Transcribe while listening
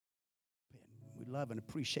love and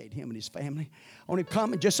appreciate him and his family. I want to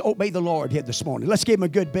come and just obey the Lord here this morning. Let's give him a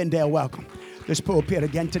good Bendale welcome. This pulpit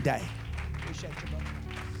again today. Appreciate you, brother.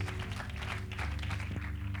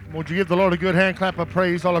 Would you give the Lord a good hand clap of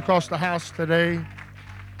praise all across the house today?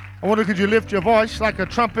 I wonder, could you lift your voice like a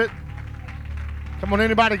trumpet? Come on,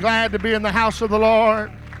 anybody glad to be in the house of the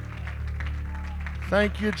Lord?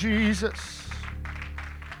 Thank you, Jesus.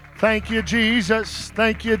 Thank you, Jesus.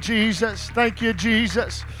 Thank you, Jesus. Thank you,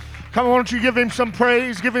 Jesus. Come on, why don't you give him some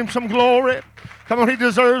praise, give him some glory. Come on, he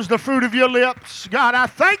deserves the fruit of your lips. God, I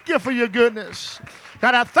thank you for your goodness.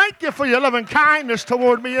 God, I thank you for your loving kindness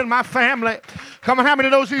toward me and my family. Come on, how many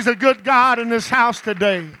knows he's a good God in this house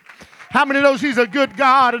today? How many knows he's a good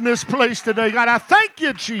God in this place today? God, I thank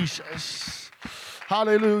you, Jesus.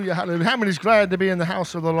 Hallelujah, hallelujah. How many's glad to be in the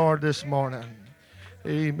house of the Lord this morning?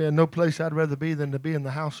 Amen. No place I'd rather be than to be in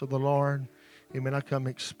the house of the Lord. Amen. I come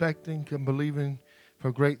expecting, come believing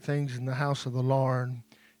for great things in the house of the Lord.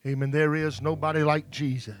 Amen. There is nobody like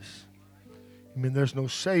Jesus. Amen. There's no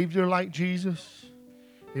Savior like Jesus.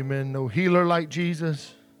 Amen. No healer like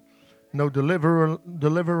Jesus. No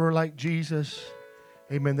deliverer like Jesus.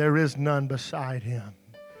 Amen. There is none beside him.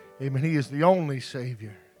 Amen. He is the only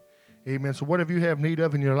Savior. Amen. So whatever you have need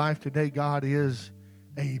of in your life today, God is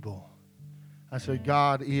able. I said,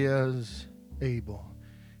 God is able.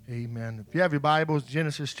 Amen. If you have your Bibles,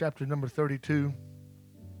 Genesis chapter number 32,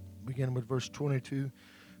 beginning with verse 22.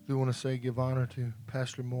 I do want to say give honor to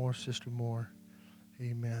Pastor Moore, Sister Moore.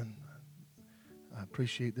 Amen. I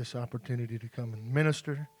appreciate this opportunity to come and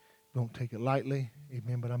minister. Don't take it lightly.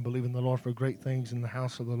 Amen. But I'm believing the Lord for great things in the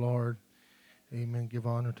house of the Lord. Amen. Give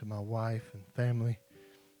honor to my wife and family.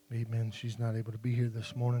 Amen. She's not able to be here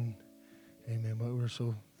this morning. Amen. But we're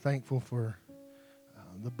so thankful for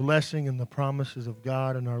the blessing and the promises of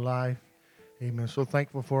God in our life. Amen. So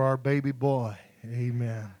thankful for our baby boy.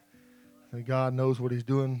 Amen. And God knows what he's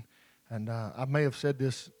doing. And I may have said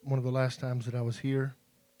this one of the last times that I was here.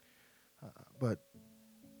 But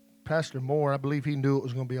Pastor Moore, I believe he knew it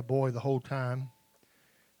was going to be a boy the whole time.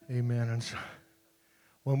 Amen. And so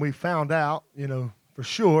when we found out, for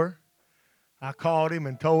sure, I called him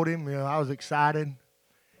and told him, I was excited.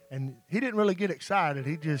 And he didn't really get excited.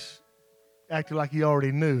 He just acted like he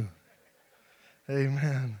already knew.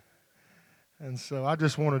 Amen. And so I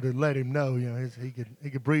just wanted to let him know, he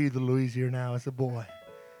could breathe a little easier now as a boy.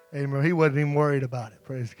 Amen. He wasn't even worried about it.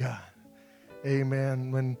 Praise God.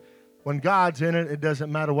 Amen. When God's in it, it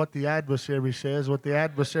doesn't matter what the adversary says, what the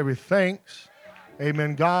adversary thinks.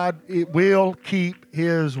 Amen. God will keep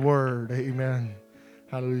his word. Amen.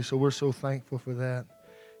 Hallelujah. So we're so thankful for that.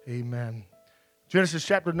 Amen. Genesis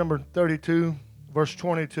chapter number 32, verse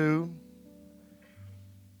 22.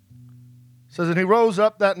 Says, and he rose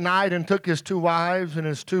up that night and took his 2 wives and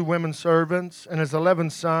his 2 women servants and his 11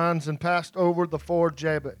 sons and passed over the ford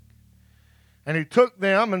Jabbok. And he took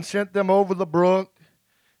them and sent them over the brook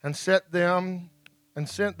and sent them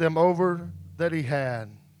over that he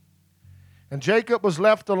had. And Jacob was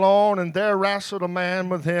left alone, and there wrestled a man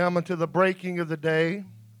with him until the breaking of the day.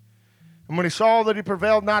 And when he saw that he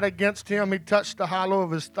prevailed not against him, he touched the hollow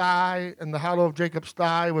of his thigh, and the hollow of Jacob's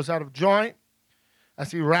thigh was out of joint as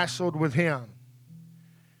he wrestled with him.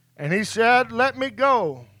 And he said, let me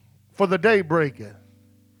go, for the day breaketh.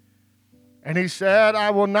 And he said, I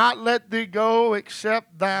will not let thee go,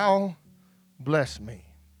 except thou bless me.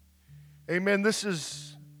 Amen. This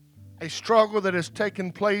is a struggle that has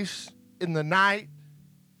taken place in the night.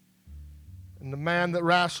 And the man that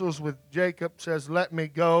wrestles with Jacob says, let me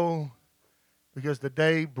go, because the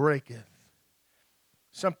day breaketh.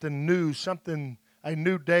 Something new, a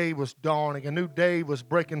new day was dawning. A new day was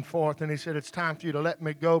breaking forth. And he said, it's time for you to let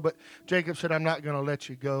me go. But Jacob said, I'm not going to let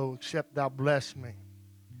you go, except thou bless me.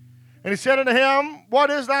 And he said unto him,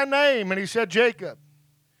 what is thy name? And he said, Jacob.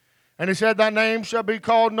 And he said, thy name shall be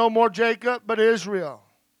called no more Jacob, but Israel.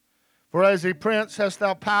 For as a prince hast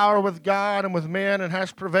thou power with God and with men, and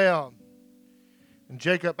hast prevailed. And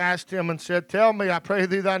Jacob asked him and said, tell me, I pray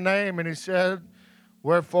thee, thy name. And he said,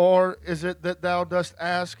 wherefore is it that thou dost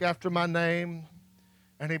ask after my name?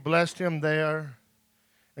 And he blessed him there.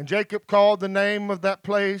 And Jacob called the name of that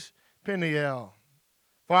place Peniel.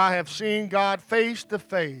 For I have seen God face to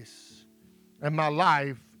face, and my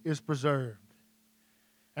life is preserved.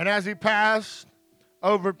 And as he passed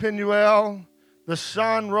over Peniel, the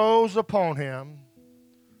sun rose upon him.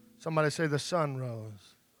 Somebody say, the sun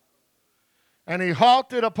rose. And he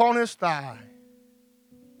halted upon his thigh.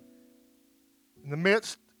 In the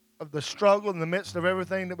midst of the struggle, in the midst of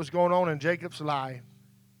everything that was going on in Jacob's life,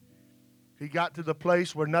 he got to the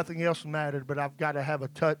place where nothing else mattered, but I've got to have a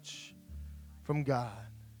touch from God.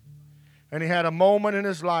 And he had a moment in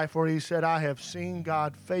his life where he said, I have seen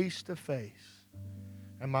God face to face,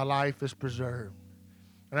 and my life is preserved.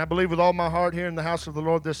 And I believe with all my heart here in the house of the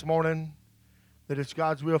Lord this morning that it's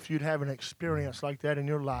God's will for you to have an experience like that in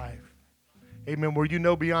your life. Amen. Where you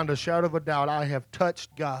know beyond a shadow of a doubt, I have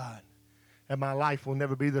touched God, and my life will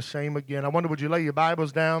never be the same again. I wonder, would you lay your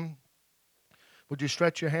Bibles down? Would you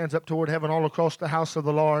stretch your hands up toward heaven all across the house of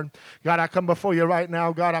the Lord? God, I come before you right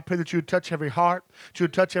now. God, I pray that you would touch every heart, that you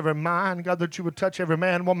would touch every mind. God, that you would touch every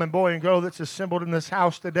man, woman, boy, and girl that's assembled in this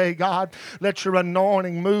house today. God, let your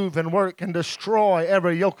anointing move and work and destroy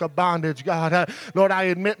every yoke of bondage, God. Lord, I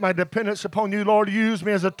admit my dependence upon you. Lord, use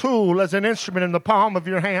me as a tool, as an instrument in the palm of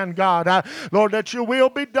your hand, God. Lord, that your will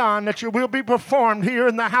be done, that your will be performed here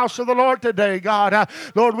in the house of the Lord today, God.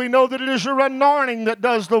 Lord, we know that it is your anointing that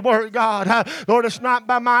does the work, God. Lord, it's not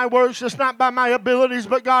by my works, it's not by my abilities,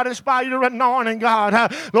 but God, it's by your anointing,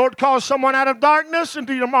 God. Lord, call someone out of darkness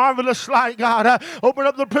into your marvelous light, God. Open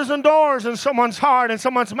up the prison doors in someone's heart and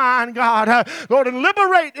someone's mind, God. Lord, and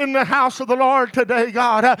liberate in the house of the Lord today,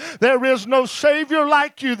 God. There is no Savior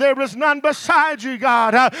like you. There is none beside you,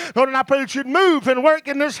 God. Lord, and I pray that you'd move and work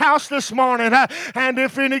in this house this morning. And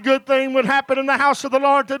if any good thing would happen in the house of the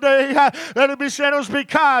Lord today, let it be said it was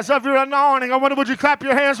because of your anointing. I wonder, would you clap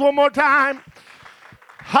your hands one more time?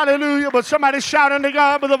 Hallelujah. But somebody shout unto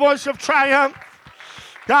God with a voice of triumph.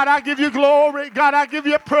 God, I give you glory. God, I give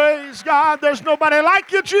you praise. God, there's nobody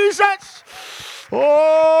like you, Jesus.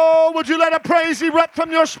 Oh, would you let a praise erupt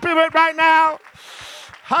from your spirit right now?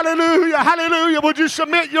 Hallelujah, hallelujah. Would you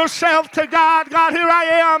submit yourself to God? God, here I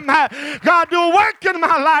am. God, do a work in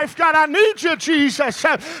my life. God, I need you, Jesus.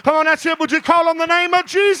 Come on, that's it. Would you call on the name of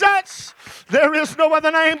Jesus? There is no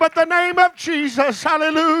other name but the name of Jesus.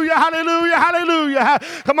 Hallelujah, hallelujah, hallelujah.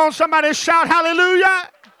 Come on, somebody shout hallelujah.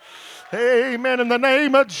 Amen. In the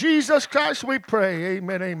name of Jesus Christ we pray.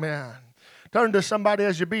 Amen, amen. Turn to somebody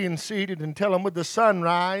as you're being seated and tell them with the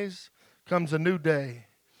sunrise comes a new day.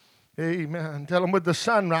 Amen. Tell them with the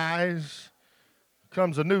sunrise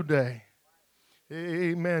comes a new day.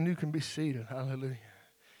 Amen. You can be seated. Hallelujah.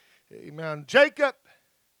 Amen. Jacob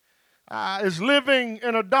is living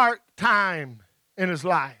in a dark time in his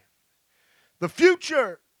life. The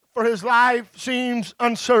future for his life seems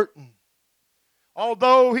uncertain.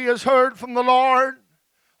 Although he has heard from the Lord,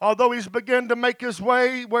 although he's begun to make his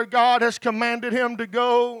way where God has commanded him to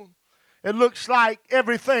go, it looks like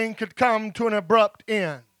everything could come to an abrupt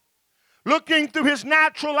end. Looking through his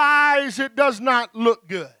natural eyes, it does not look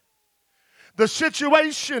good. The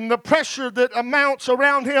situation, the pressure that amounts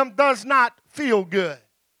around him does not feel good.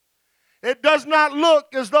 It does not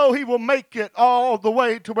look as though he will make it all the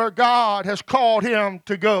way to where God has called him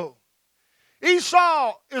to go.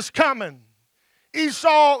 Esau is coming.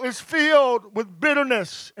 Esau is filled with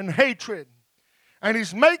bitterness and hatred. And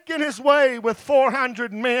he's making his way with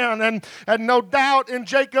 400 men. And no doubt in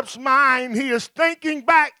Jacob's mind, he is thinking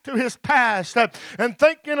back to his past and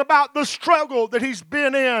thinking about the struggle that he's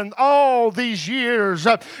been in all these years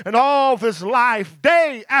and all of his life.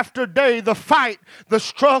 Day after day, the fight, the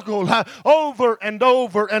struggle, over and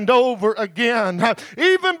over and over again.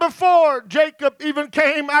 Even before Jacob even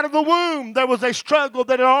came out of the womb, there was a struggle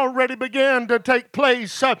that had already begun to take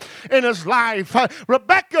place in his life.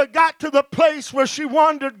 Rebekah got to the place where she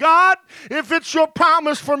wondered, God, if it's your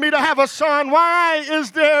promise for me to have a son, why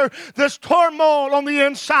is there this turmoil on the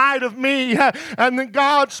inside of me? And then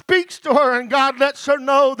God speaks to her and God lets her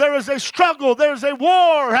know there is a struggle, there's a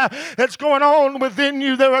war that's going on within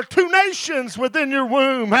you. There are two nations within your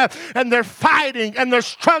womb and they're fighting and they're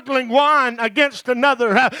struggling one against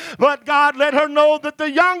another. But God let her know that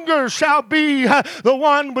the younger shall be the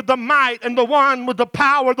one with the might and the one with the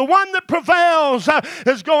power. The one that prevails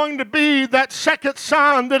is going to be that second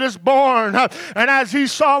son that is born. And as he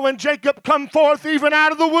saw when Jacob come forth even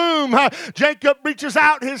out of the womb, Jacob reaches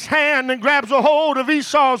out his hand and grabs a hold of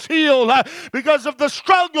Esau's heel because of the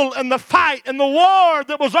struggle and the fight and the war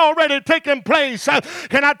that was already taking place.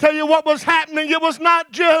 Can I tell you what was happening? It was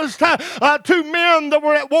not just two men that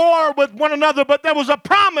were at war with one another, but there was a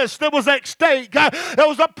promise that was at stake. There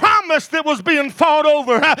was a promise that was being fought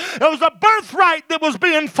over. There was a birthright that was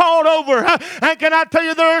being fought over. And can I tell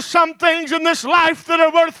you, there are some things in this life that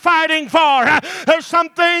are worth fighting for. There's some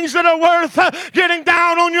things that are worth getting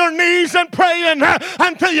down on your knees and praying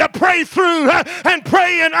until you pray through and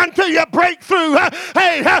praying until you break through.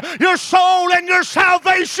 Hey, your soul and your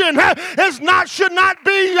salvation should not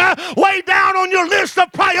be way down on your list of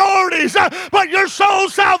priorities, but your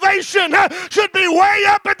soul's salvation should be way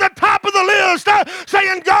up at the top of the list,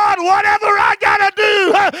 saying, God, whatever I gotta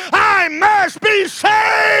do, I must be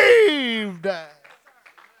saved.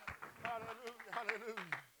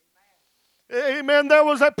 Amen. There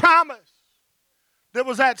was a promise that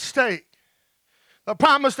was at stake. The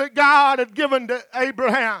promise that God had given to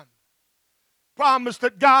Abraham. Promise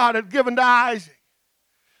that God had given to Isaac.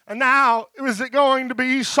 And now, is it going to be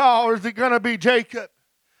Esau or is it going to be Jacob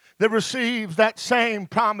that receives that same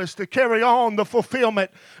promise to carry on the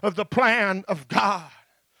fulfillment of the plan of God?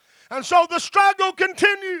 And so the struggle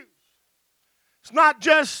continues. It's not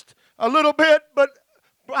just a little bit, but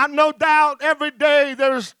no doubt every day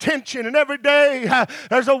there's tension and every day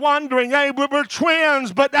there's a wondering. Hey, we're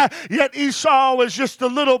twins, but yet Esau is just a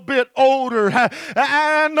little bit older.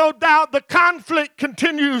 And no doubt the conflict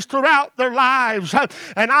continues throughout their lives.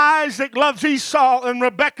 And Isaac loves Esau and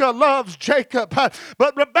Rebekah loves Jacob.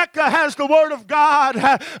 But Rebekah has the word of God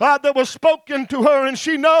that was spoken to her, and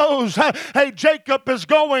she knows, hey, Jacob is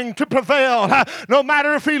going to prevail. No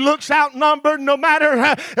matter if he looks outnumbered, no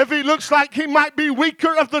matter if he looks like he might be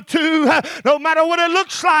weaker of the two, no matter what it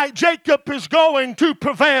looks like, Jacob is going to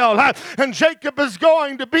prevail, and Jacob is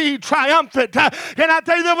going to be triumphant. Can I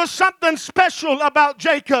tell you, there was something special about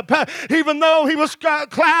Jacob, even though he was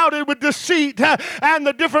clouded with deceit and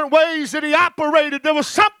the different ways that he operated. There was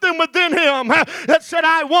something within him that said,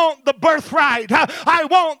 I want the birthright, I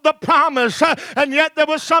want the promise. And yet there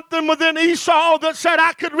was something within Esau that said,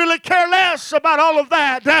 I could really care less about all of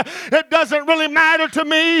that. It doesn't really matter to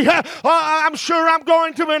me. I'm sure I'm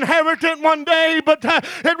going to inherit it one day, but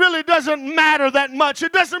it really doesn't matter that much.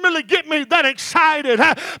 It doesn't really get me that excited.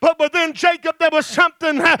 But within Jacob, there was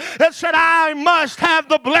something that said, I must have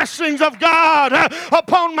the blessings of God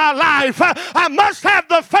upon my life. I must have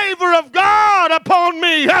the favor of God upon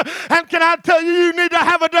me. And can I tell you, you need to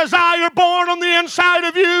have a desire born on the inside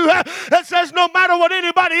of you that says, no matter what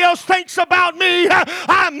anybody else thinks about me,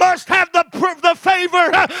 I must have the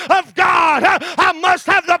favor of God. I must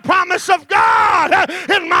have the promise of God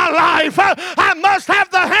in my life. I must have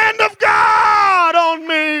the hand of God on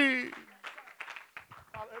me.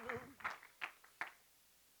 Hallelujah.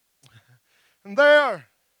 And there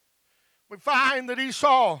we find that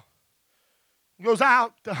Esau goes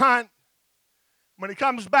out to hunt. When he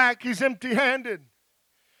comes back, he's empty-handed.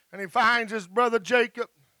 And he finds his brother Jacob.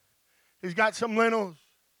 He's got some lentils.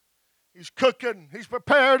 He's cooking. He's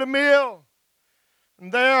prepared a meal.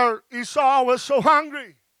 And there Esau was so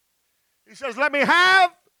hungry. He says, let me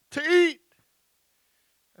have to eat.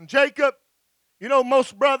 And Jacob, you know,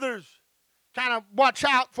 most brothers kind of watch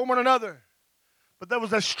out for one another. But there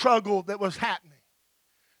was a struggle that was happening.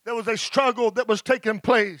 There was a struggle that was taking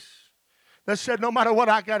place that said, no matter what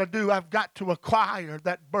I got to do, I've got to acquire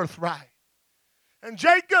that birthright. And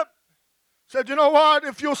Jacob said, you know what?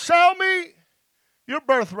 If you'll sell me your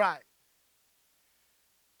birthright,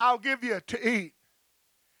 I'll give you to eat.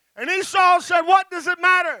 And Esau said, what does it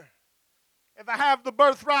matter if I have the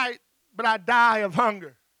birthright, but I die of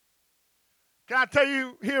hunger? Can I tell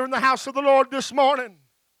you here in the house of the Lord this morning,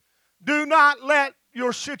 do not let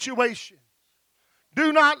your situation,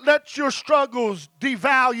 do not let your struggles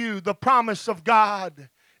devalue the promise of God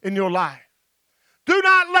in your life. Do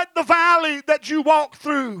not let the valley that you walk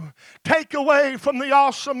through take away from the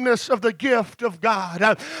awesomeness of the gift of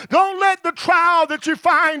God. Don't let the trial that you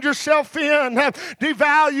find yourself in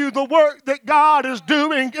devalue the work that God is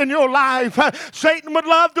doing in your life. Satan would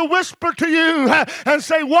love to whisper to you and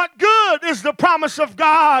say, what good is the promise of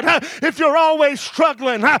God if you're always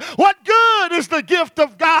struggling? What good is the gift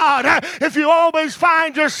of God if you always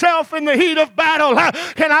find yourself in the heat of battle?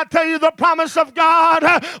 Can I tell you, the promise of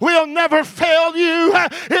God will never fail you.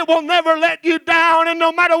 It will never let you down, and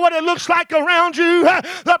no matter what it looks like around you,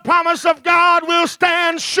 the promise of God will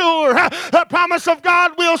stand sure. The promise of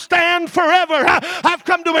God will stand forever. I've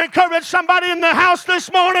come to encourage somebody in the house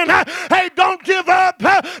this morning. Hey, don't give up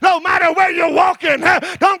no matter where you're walking.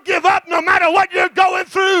 Don't give up no matter what you're going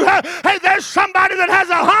through. Hey, there's somebody that has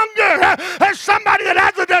a hunger. There's somebody that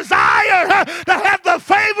has a desire to have the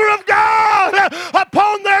favor of God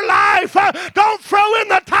upon their life. Don't throw in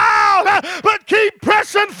the towel, but keep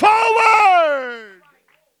pressing forward.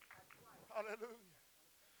 Hallelujah.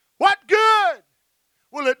 What good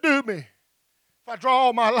will it do me if I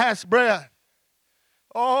draw my last breath?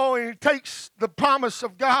 Oh, he takes the promise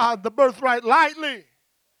of God, the birthright, lightly,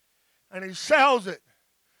 and he sells it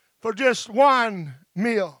for just one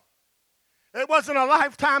meal. It wasn't a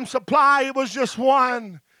lifetime supply. It was just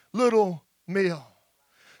one little meal.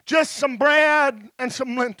 Just some bread and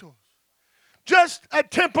some lentils. Just a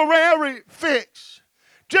temporary fix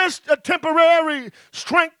just a temporary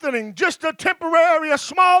strengthening, just a temporary, a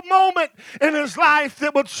small moment in his life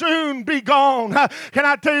that would soon be gone. Can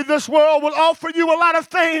I tell you, this world will offer you a lot of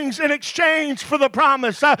things in exchange for the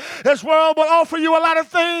promise. This world will offer you a lot of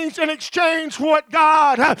things in exchange for what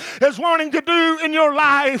God is wanting to do in your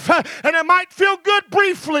life. And it might feel good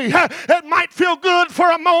briefly. It might feel good for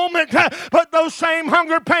a moment, but those same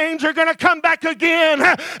hunger pains are going to come back again,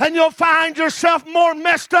 and you'll find yourself more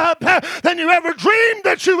messed up than you ever dreamed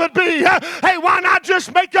that you would be. Hey, why not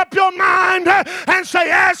just make up your mind and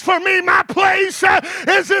say, as for me, my place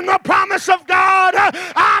is in the promise of God.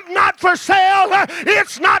 I'm not for sale.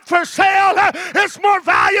 It's not for sale. It's more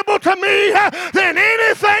valuable to me than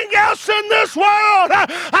anything else in this world.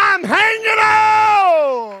 I'm hanging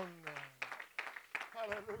on.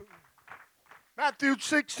 Hallelujah. Matthew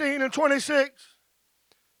 16:26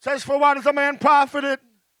 says, for what is a man profited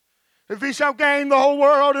if he shall gain the whole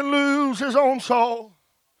world and lose his own soul?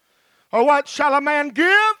 Or what shall a man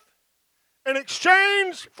give in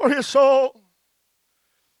exchange for his soul?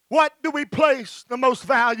 What do we place the most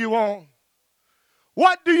value on?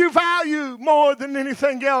 What do you value more than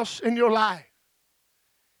anything else in your life?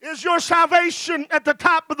 Is your salvation at the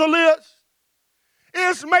top of the list?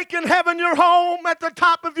 Is making heaven your home at the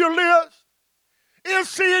top of your list? Is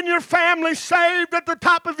seeing your family saved at the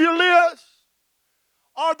top of your list?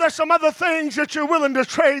 Or are there some other things that you're willing to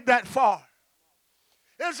trade that for?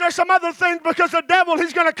 Is there some other things? Because the devil,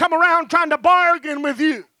 he's going to come around trying to bargain with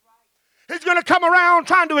you. He's going to come around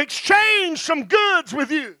trying to exchange some goods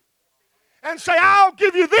with you and say, I'll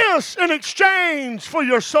give you this in exchange for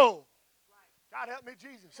your soul. God help me,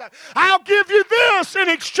 Jesus. I'll give you this in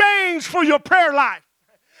exchange for your prayer life.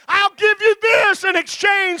 I'll give you this in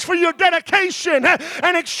exchange for your dedication,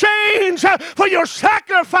 in exchange for your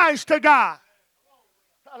sacrifice to God.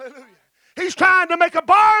 Hallelujah. He's trying to make a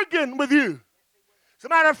bargain with you. As a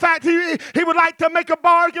matter of fact, he would like to make a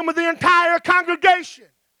bargain with the entire congregation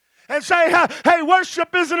and say, hey,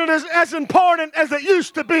 worship isn't as important as it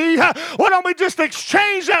used to be. Why don't we just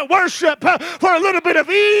exchange that worship for a little bit of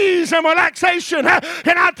ease and relaxation?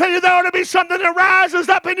 Can I tell you, there ought to be something that rises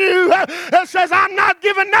up in you that says, I'm not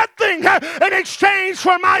giving nothing in exchange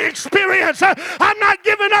for my experience. I'm not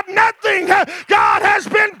giving up nothing. God has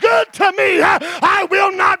been good to me. I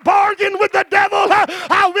will not bargain with the devil.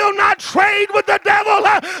 I will not trade with the devil.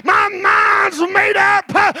 My mind's made up.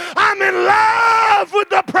 I'm in love with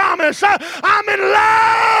the promise. I'm in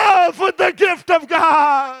love with the gift of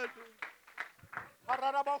God.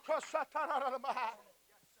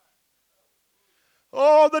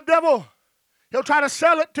 Oh, the devil, he'll try to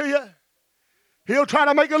sell it to you. He'll try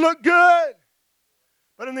to make it look good.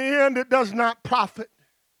 But in the end, it does not profit.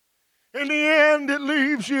 In the end, it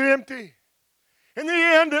leaves you empty. In the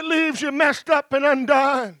end, it leaves you messed up and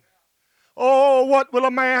undone. Oh, what will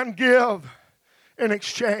a man give in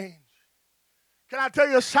exchange? Can I tell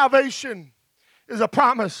you, salvation is a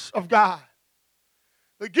promise of God.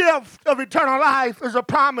 The gift of eternal life is a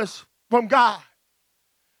promise from God.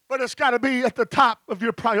 But it's got to be at the top of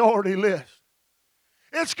your priority list.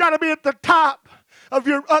 It's got to be at the top of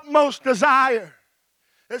your utmost desire.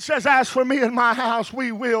 It says, as for me and my house,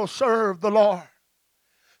 we will serve the Lord.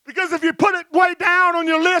 Because if you put it way down on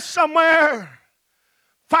your list somewhere,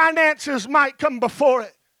 finances might come before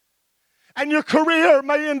it. And your career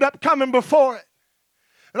may end up coming before it.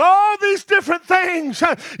 And all these different things,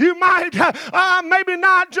 you might, maybe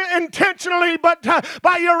not intentionally, but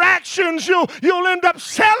by your actions, you'll end up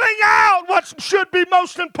selling out what should be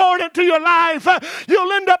most important to your life.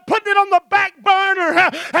 You'll end up putting it on the back burner,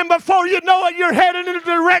 and before you know it, you're headed in a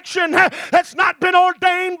direction that's not been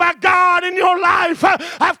ordained by God in your life.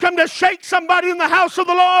 I've come to shake somebody in the house of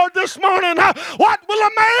the Lord this morning. What will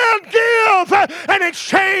a man give in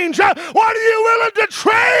exchange? What are you willing to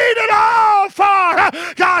trade it all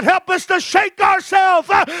for? God, help us to shake ourselves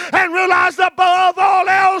and realize that above all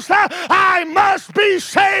else, I must be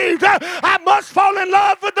saved. I must fall in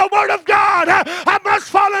love with the Word of God. I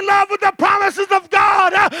must fall in love with the promises of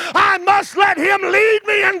God. I must let Him lead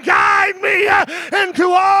me and guide me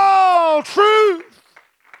into all truth.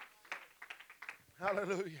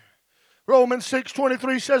 Hallelujah. Romans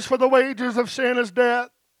 6:23 says, for the wages of sin is death,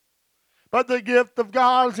 but the gift of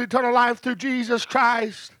God is eternal life through Jesus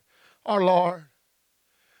Christ our Lord.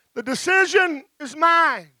 The decision is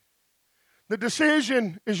mine. The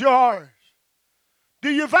decision is yours. Do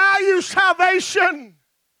you value salvation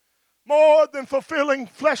more than fulfilling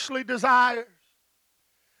fleshly desires?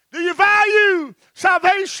 Do you value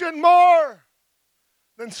salvation more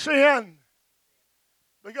than sin?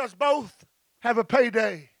 Because both have a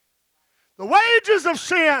payday. The wages of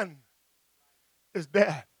sin is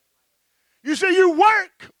death. You see, you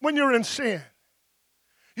work when you're in sin.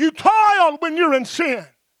 You toil when you're in sin.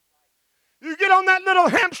 You get on that little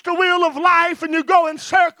hamster wheel of life and you go in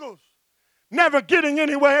circles, never getting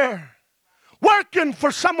anywhere. Working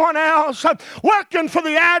for someone else, working for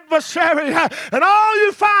the adversary, and all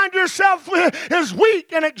you find yourself with is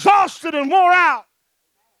weak and exhausted and wore out.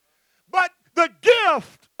 But the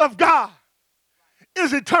gift of God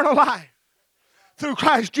is eternal life through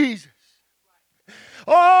Christ Jesus.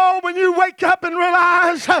 Oh, when you wake up and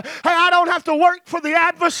realize, hey, I don't have to work for the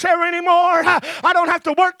adversary anymore. I don't have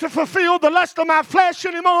to work to fulfill the lust of my flesh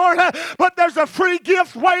anymore. But there's a free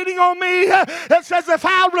gift waiting on me that says if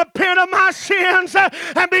I'll repent of my sins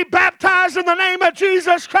and be baptized in the name of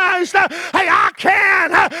Jesus Christ, hey, I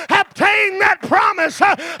can obtain that promise.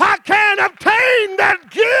 I can obtain that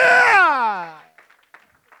gift.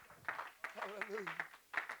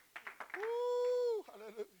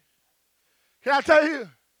 Can I tell you,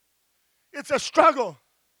 it's a struggle.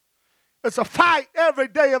 It's a fight every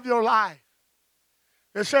day of your life.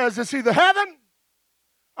 It says it's either heaven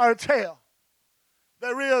or it's hell.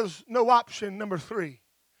 There is no option number 3.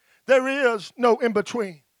 There is no in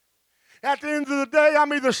between. At the end of the day,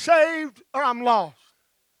 I'm either saved or I'm lost.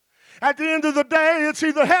 At the end of the day, it's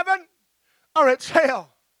either heaven or it's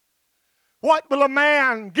hell. What will a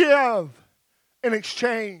man give in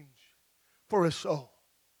exchange for his soul?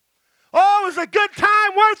 Oh, is a good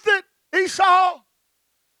time worth it, Esau?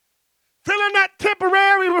 Feeling that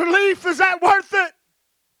temporary relief, is that worth it?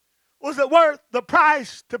 Was it worth the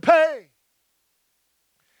price to pay?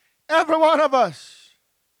 Every one of us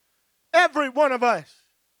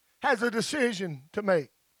has a decision to make.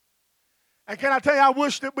 And can I tell you, I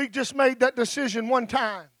wish that we just made that decision one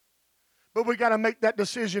time. But we got to make that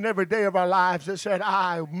decision every day of our lives that said,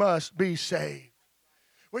 I must be saved.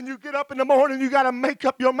 When you get up in the morning, you got to make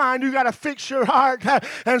up your mind. You got to fix your heart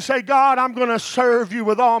and say, God, I'm going to serve you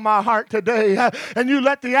with all my heart today. And you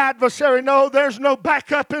let the adversary know there's no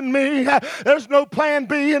backup in me. There's no plan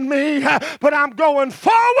B in me. But I'm going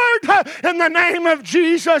forward in the name of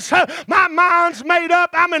Jesus. My mind's made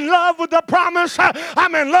up. I'm in love with the promise.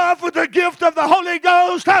 I'm in love with the gift of the Holy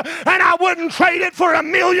Ghost. And I wouldn't trade it for $1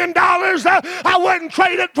 million. I wouldn't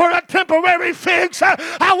trade it for a temporary fix.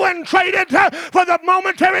 I wouldn't trade it for the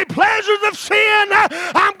momentary pleasures of sin.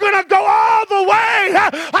 I'm going to go all the way.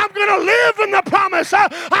 I'm going to live in the promise.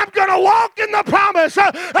 I'm going to walk in the promise.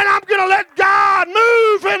 And I'm going to let God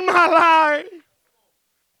move in my life.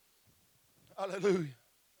 Hallelujah.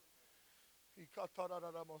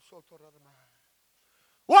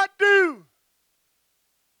 What do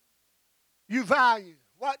you value?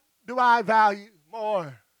 What do I value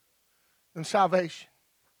more than salvation?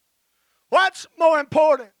 What's more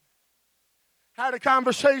important? I had a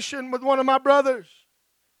conversation with one of my brothers.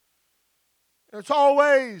 It's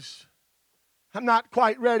always, I'm not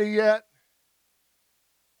quite ready yet.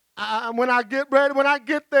 When I get ready, when I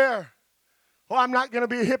get there, I'm not going to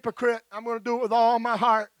be a hypocrite. I'm going to do it with all my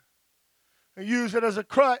heart and use it as a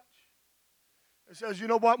crutch. It says, you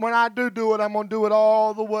know what, when I do it, I'm going to do it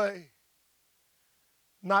all the way.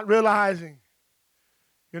 Not realizing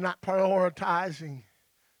you're not prioritizing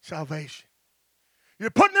salvation. You're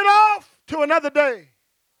putting it off to another day.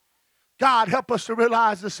 God, help us to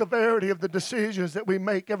realize the severity of the decisions that we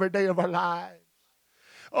make every day of our lives.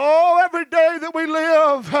 Oh, every day that we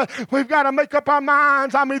live, we've got to make up our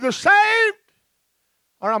minds. I'm either saved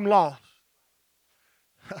or I'm lost.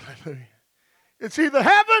 Hallelujah. It's either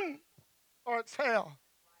heaven or it's hell.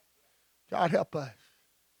 God, help us.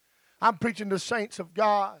 I'm preaching to saints of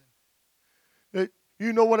God that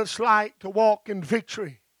you know what it's like to walk in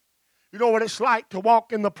victory. You know what it's like to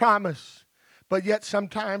walk in the promise. But yet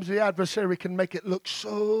sometimes the adversary can make it look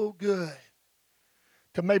so good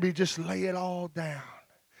to maybe just lay it all down.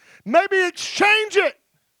 Maybe exchange it.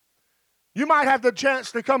 You might have the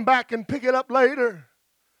chance to come back and pick it up later.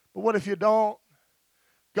 But what if you don't?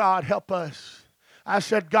 God, help us. I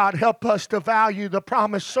said, God, help us to value the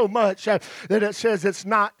promise so much that it says it's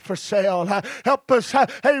not for sale. Help us.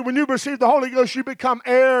 Hey, when you receive the Holy Ghost, you become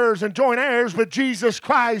heirs and joint heirs with Jesus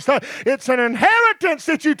Christ. It's an inheritance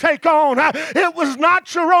that you take on. It was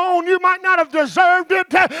not your own. You might not have deserved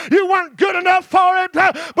it. You weren't good enough for it.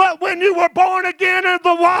 But when you were born again of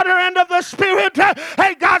the water and of the Spirit,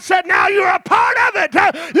 hey, God said, now you're a part of it.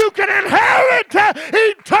 You can inherit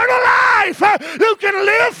eternal life. You can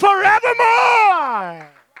live forevermore.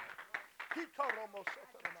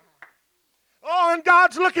 Oh, Oh, and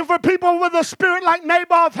God's looking for people with a spirit like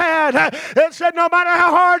Naboth had. It said, no matter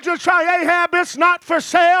how hard you try, Ahab, it's not for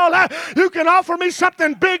sale. You can offer me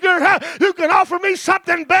something bigger. You can offer me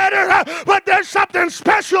something better. But there's something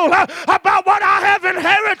special about what I have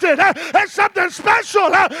inherited. There's something special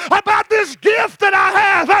about this gift that I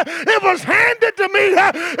have. It was handed to me.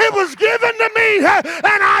 It was given to me.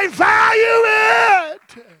 And I value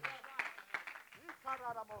it.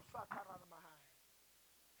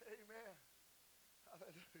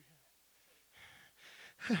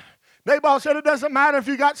 Naboth said, it doesn't matter if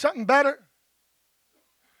you got something better.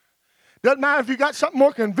 Doesn't matter if you got something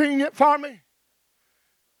more convenient for me.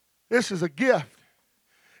 This is a gift.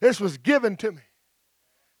 This was given to me.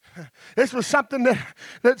 This was something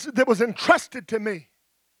that was entrusted to me.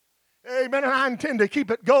 Amen. And I intend to keep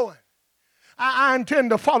it going. I intend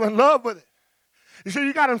to fall in love with it. You see,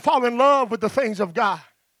 you got to fall in love with the things of God.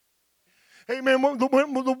 Amen.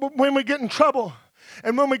 When we get in trouble,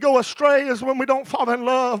 and when we go astray is when we don't fall in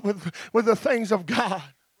love with the things of God.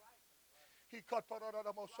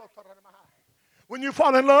 When you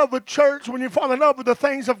fall in love with church, when you fall in love with the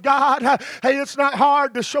things of God, hey, it's not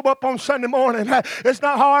hard to show up on Sunday morning. It's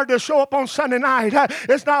not hard to show up on Sunday night.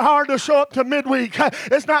 It's not hard to show up to midweek.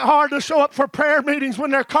 It's not hard to show up for prayer meetings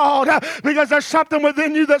when they're called, because there's something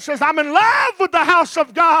within you that says, I'm in love with the house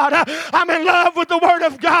of God. I'm in love with the Word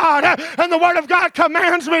of God. And the Word of God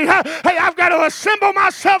commands me, hey, I've got to assemble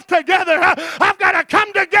myself together. I've got to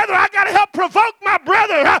come together. I've got to help provoke my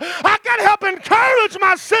brother. I've got to help encourage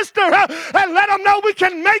my sister and let them know we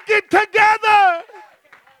can make it together. Hallelujah.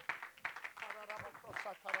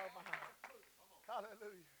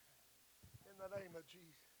 In the name of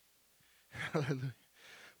Jesus. Hallelujah.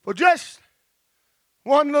 For just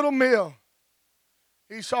one little meal,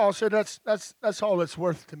 Esau said, that's all it's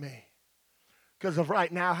worth to me. Because of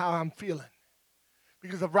right now how I'm feeling.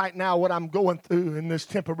 Because of right now what I'm going through in this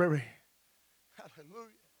temporary. Hallelujah.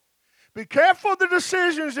 Be careful of the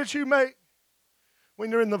decisions that you make when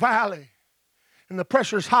you're in the valley and the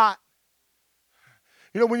pressure's hot.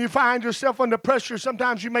 You know, when you find yourself under pressure,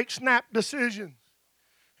 sometimes you make snap decisions.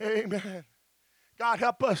 Amen. God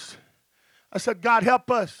help us. I said, God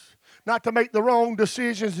help us not to make the wrong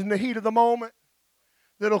decisions in the heat of the moment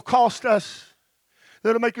that'll cost us,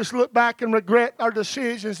 that'll make us look back and regret our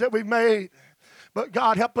decisions that we've made. But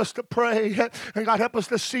God, help us to pray. And God, help us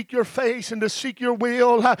to seek your face and to seek your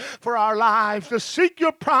will for our lives. To seek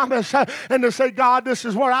your promise and to say, God, this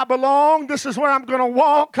is where I belong. This is where I'm going to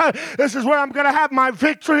walk. This is where I'm going to have my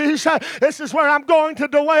victories. This is where I'm going to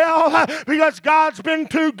dwell. Because God's been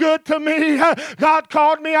too good to me. God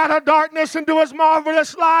called me out of darkness into his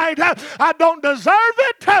marvelous light. I don't deserve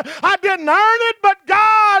it. I didn't earn it. But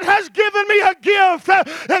God has given me a gift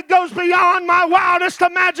that goes beyond my wildest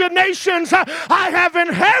imaginations. I have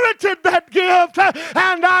inherited that gift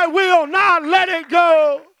and I will not let it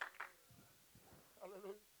go.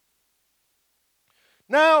 Hallelujah.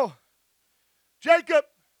 Now, Jacob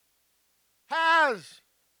has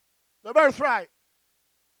the birthright,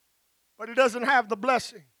 but he doesn't have the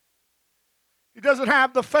blessing. He doesn't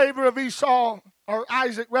have the favor of Esau, or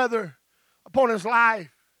Isaac rather, upon his life.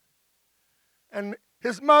 And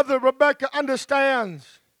his mother, Rebekah,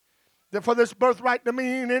 understands that for this birthright to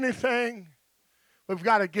mean anything, we've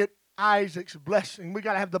got to get Isaac's blessing. We've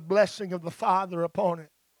got to have the blessing of the Father upon it.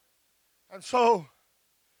 And so,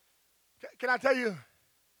 can I tell you,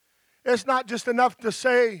 it's not just enough to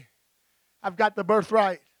say, I've got the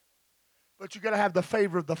birthright, but you've got to have the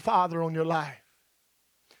favor of the Father on your life.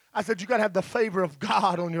 I said, you've got to have the favor of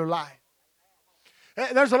God on your life.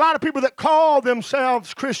 And there's a lot of people that call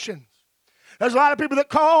themselves Christians. There's a lot of people that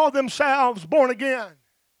call themselves born again,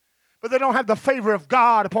 but they don't have the favor of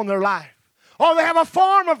God upon their life. Or they have a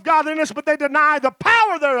form of godliness, but they deny the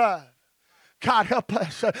power thereof. God help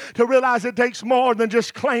us to realize it takes more than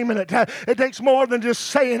just claiming it. It takes more than just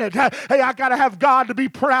saying it. Hey, I got to have God to be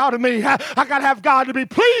proud of me. I got to have God to be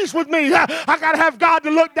pleased with me. I got to have God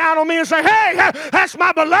to look down on me and say, hey, that's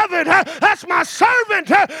my beloved. That's my servant.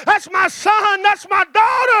 That's my son. That's my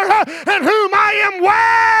daughter in whom I am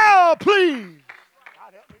well pleased.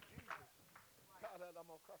 God help me,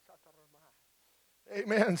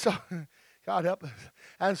 Jesus. Amen. So, God help us.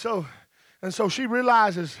 And so she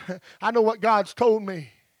realizes, I know what God's told me.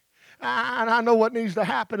 And I know what needs to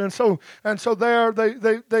happen. And so there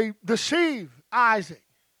they deceive Isaac.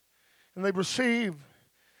 And they receive,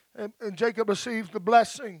 and Jacob receives the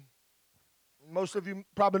blessing. Most of you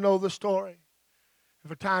probably know the story.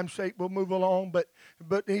 For time's sake, we'll move along.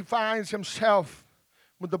 But he finds himself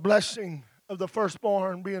with the blessing of the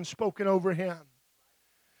firstborn being spoken over him.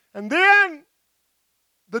 And then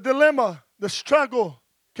the dilemma, the struggle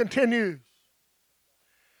continues.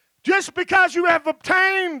 Just because you have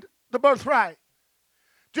obtained the birthright,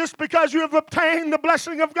 just because you have obtained the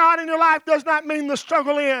blessing of God in your life does not mean the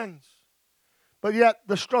struggle ends. But yet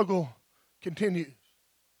the struggle continues.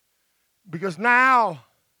 Because now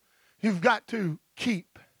you've got to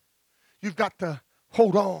keep. You've got to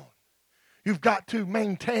hold on. You've got to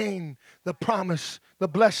maintain the promise, the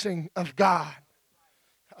blessing of God.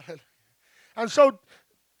 And so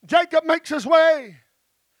Jacob makes his way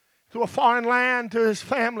to a foreign land, to his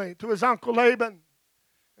family, to his uncle Laban.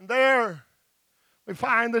 And there we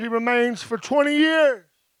find that he remains for 20 years.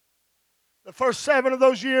 The first 7 of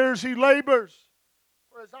those years he labors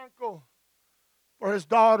for his uncle, for his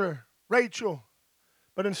daughter, Rachel.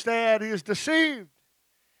 But instead he is deceived.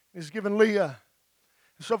 He's given Leah.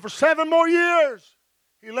 And so for 7 more years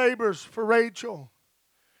he labors for Rachel.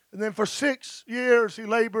 And then for 6 years he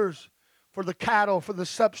labors for the cattle, for the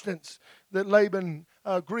substance that Laban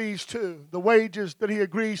agrees to, the wages that he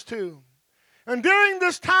agrees to. And during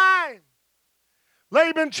this time,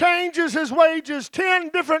 Laban changes his wages 10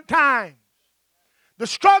 different times. The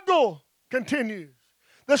struggle continues.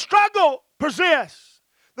 The struggle persists.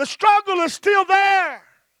 The struggle is still there.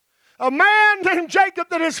 A man named Jacob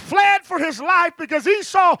that has fled for his life because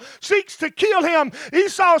Esau seeks to kill him.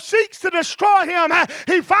 Esau seeks to destroy him.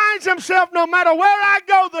 He finds himself, no matter where I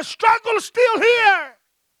go, the struggle is still here.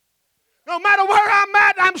 No matter where I'm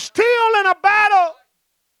at, I'm still in a battle.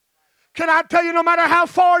 Can I tell you, no matter how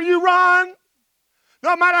far you run,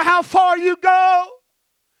 no matter how far you go,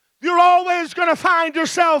 you're always going to find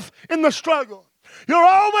yourself in the struggle. You're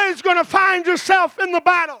always going to find yourself in the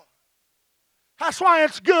battle. That's why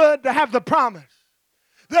it's good to have the promise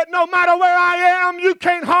that no matter where I am, you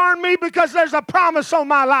can't harm me because there's a promise on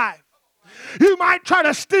my life. You might try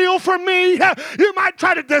to steal from me. You might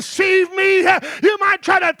try to deceive me. You might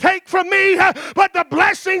try to take from me. But the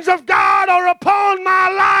blessings of God are upon my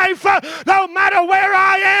life. No matter where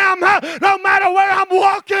I am, no matter where I'm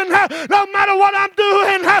walking, no matter what I'm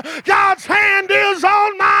doing, God's hand is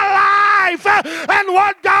on my life. And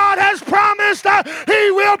what God has promised,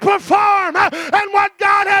 He will perform. And what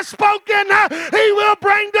God has spoken, He will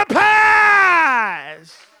bring to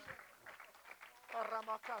pass.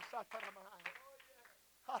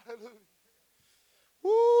 Hallelujah.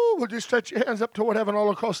 Woo, would you stretch your hands up toward heaven all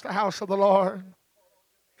across the house of the Lord?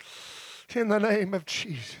 In the name of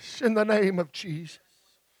Jesus. In the name of Jesus.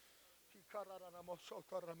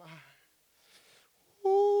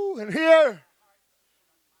 Woo, and here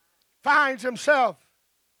finds himself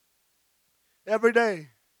every day.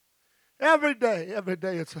 Every day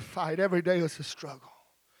it's a fight. Every day it's a struggle.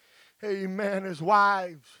 Amen. His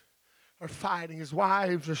wives are fighting. His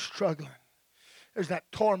wives are struggling. There's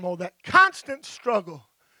that turmoil, that constant struggle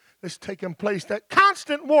that's taking place, that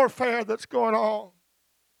constant warfare that's going on.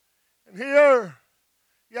 And here,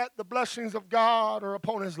 yet the blessings of God are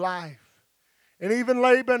upon his life. And even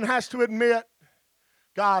Laban has to admit,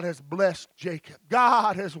 God has blessed Jacob.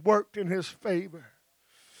 God has worked in his favor.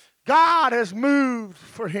 God has moved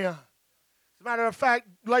for him. As a matter of fact,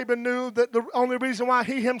 Laban knew that the only reason why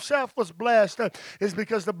he himself was blessed is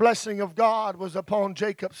because the blessing of God was upon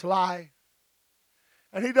Jacob's life.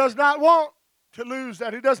 And he does not want to lose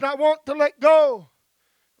that. He does not want to let go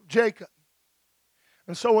of Jacob.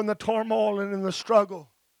 And so in the turmoil and in the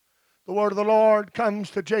struggle, the word of the Lord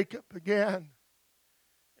comes to Jacob again.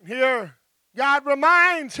 And here, God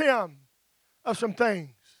reminds him of some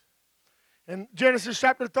things. In Genesis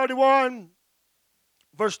chapter 31,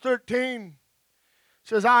 verse 13,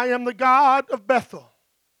 says, I am the God of Bethel,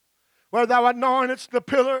 where thou anointest the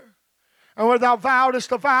pillar, and where thou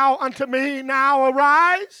vowedest a vow unto me. Now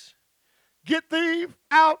arise, get thee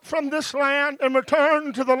out from this land, and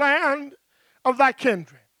return to the land of thy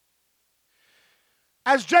kindred.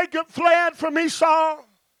 As Jacob fled from Esau,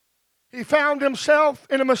 he found himself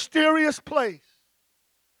in a mysterious place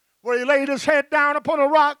where he laid his head down upon a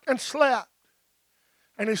rock and slept.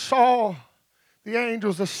 And he saw the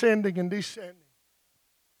angels ascending and descending.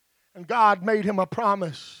 And God made him a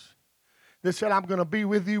promise that said, I'm going to be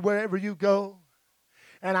with you wherever you go,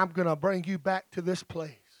 and I'm going to bring you back to this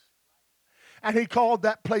place. And he called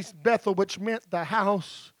that place Bethel, which meant the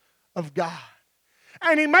house of God.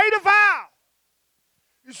 And he made a vow.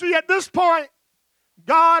 You see, at this point,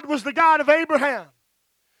 God was the God of Abraham.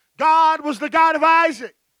 God was the God of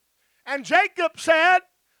Isaac. And Jacob said,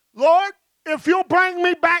 Lord, if you'll bring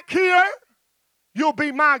me back here, you'll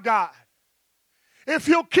be my God. If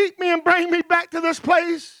you'll keep me and bring me back to this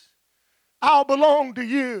place, I'll belong to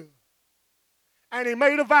you. And he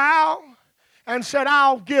made a vow and said,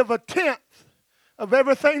 I'll give 1/10 of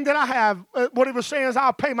everything that I have. What he was saying is,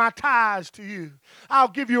 I'll pay my tithes to you. I'll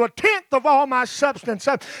give you 1/10 of all my substance.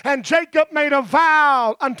 And Jacob made a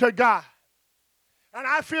vow unto God. And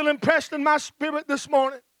I feel impressed in my spirit this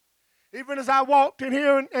morning, even as I walked in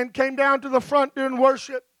here and came down to the front during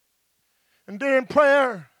worship and during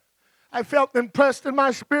prayer. I felt impressed in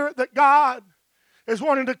my spirit that God is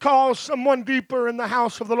wanting to call someone deeper in the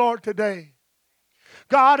house of the Lord today.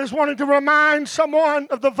 God is wanting to remind someone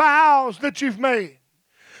of the vows that you've made.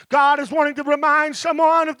 God is wanting to remind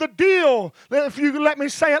someone of the deal, if you let me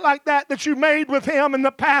say it like that you made with him in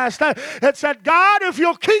the past. It said, God, if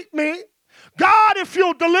you'll keep me, God, if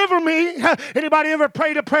you'll deliver me. Anybody ever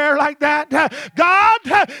prayed a prayer like that? God,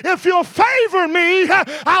 if you'll favor me,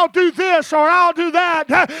 I'll do this or I'll do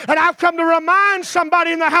that. And I've come to remind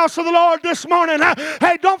somebody in the house of the Lord this morning,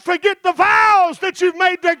 hey, don't forget the vows that you've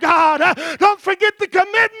made to God. Don't forget the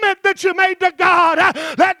commitment that you made to God.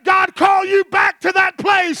 Let God call you back to that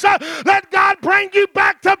place. Let God bring you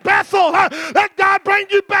back to Bethel. Let God bring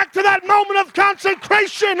you back to that moment of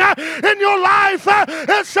consecration in your life.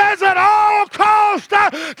 It says at all cost,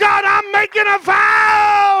 God, I'm making a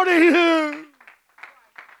vow to you.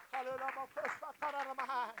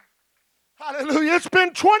 Hallelujah. It's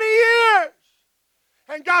been 20 years.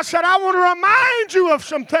 And God said, I want to remind you of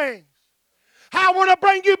some things. I want to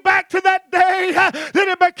bring you back to that day that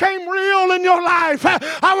it became real in your life.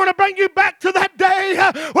 I want to bring you back to that day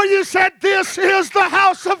where you said, this is the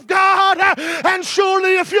house of God. And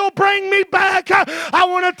surely if you'll bring me back, I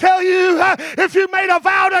want to tell you, if you made a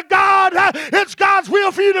vow to God, it's God's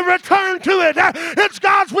will for you to return to it. It's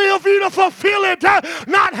God's will for you to fulfill it,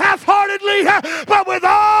 not half-heartedly, but with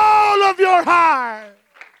all of your heart.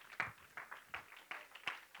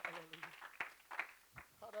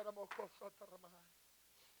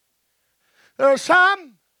 There are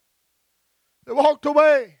some that walked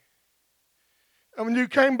away. And when you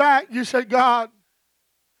came back, you said, God,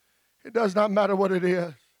 it does not matter what it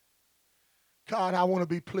is. God, I want to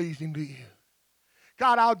be pleasing to you.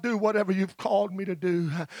 God, I'll do whatever you've called me to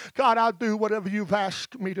do. God, I'll do whatever you've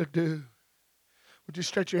asked me to do. Would you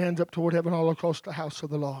stretch your hands up toward heaven all across the house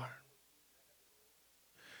of the Lord?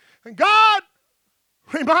 And God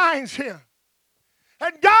reminds him.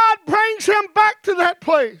 And God brings him back to that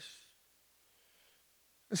place.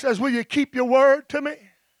 It says, will you keep your word to me?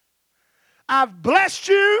 I've blessed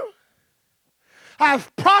you.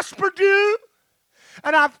 I've prospered you.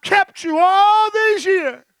 And I've kept you all these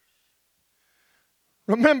years.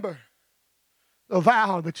 Remember the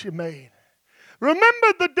vow that you made.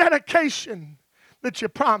 Remember the dedication that you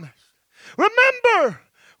promised. Remember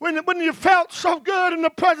when you felt so good in the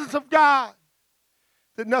presence of God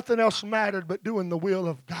that nothing else mattered but doing the will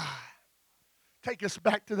of God. Take us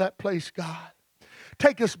back to that place, God.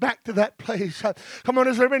 Take us back to that place. Come on,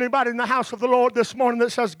 is there anybody in the house of the Lord this morning that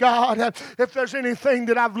says, God, if there's anything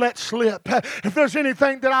that I've let slip, if there's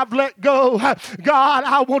anything that I've let go, God,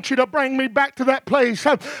 I want you to bring me back to that place.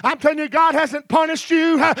 I'm telling you, God hasn't punished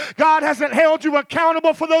you. God hasn't held you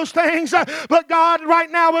accountable for those things. But God right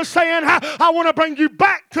now is saying, I want to bring you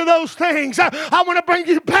back to those things. I want to bring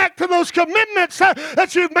you back to those commitments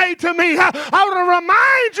that you've made to me. I want to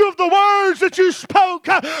remind you of the words that you spoke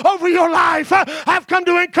over your life. I've come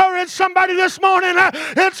to encourage somebody this morning.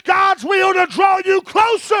 It's God's will to draw you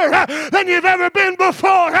closer than you've ever been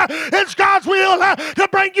before. It's God's will to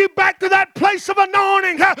bring you back to that place of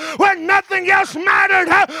anointing where nothing else mattered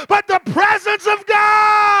but the presence of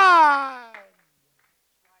God.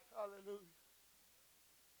 Hallelujah.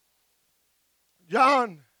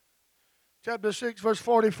 John chapter 6 verse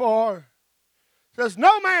 44 says,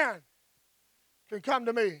 no man can come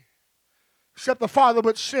to me except the Father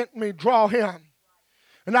which sent me draw him.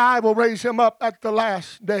 And I will raise him up at the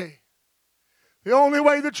last day. The only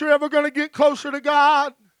way that you're ever going to get closer to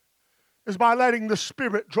God is by letting the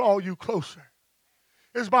Spirit draw you closer.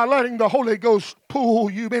 Is by letting the Holy Ghost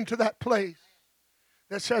pull you into that place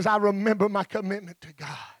that says, I remember my commitment to God.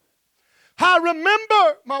 I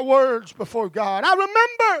remember my words before God. I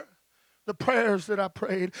remember the prayers that I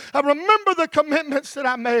prayed. I remember the commitments that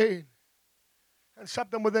I made. And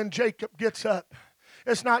something within Jacob gets up.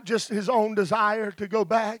 It's not just his own desire to go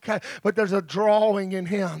back, but there's a drawing in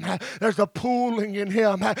him. There's a pulling in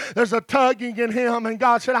him. There's a tugging in him. And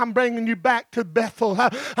God said, I'm bringing you back to Bethel.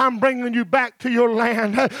 I'm bringing you back to your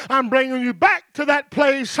land. I'm bringing you back to that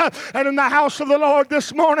place. And in the house of the Lord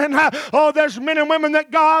this morning, oh, there's men and women that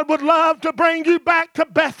God would love to bring you back to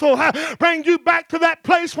Bethel. Bring you back to that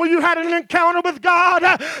place where you had an encounter with God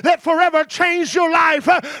that forever changed your life.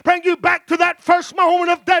 Bring you back to that first moment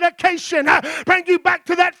of dedication. Bring you back back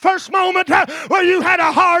to that first moment where you had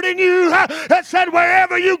a heart in you that said,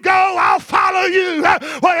 wherever you go, I'll follow you.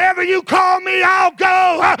 Wherever you call me, I'll go.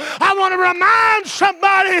 I want to remind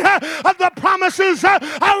somebody of the promises. I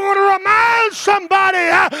want to remind somebody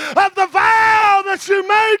of the vow that you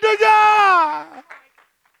made to God.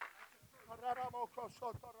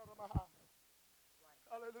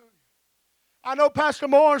 Hallelujah. I know Pastor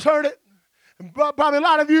Moore's heard it. And probably a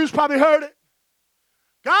lot of you's probably heard it.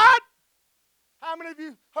 God, how many of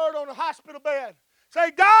you heard on a hospital bed?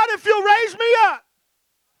 Say, God, if you'll raise me up,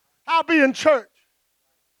 I'll be in church.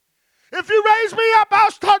 If you raise me up,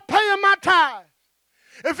 I'll start paying my tithes.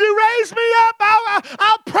 If you raise me up,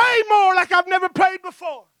 I'll pray more like I've never prayed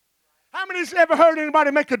before. How many's ever heard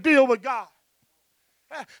anybody make a deal with God?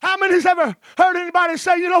 How many's ever heard anybody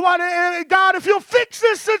say, you know what, God, if you'll fix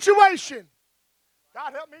this situation,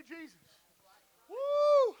 God help me, Jesus.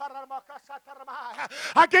 Woo.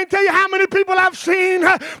 I can't tell you how many people I've seen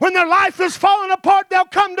when their life is falling apart, they'll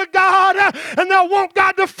come to God and they'll want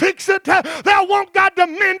God to fix it. They'll want God to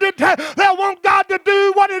mend it. They'll want God to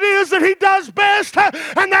do what it is that He does best,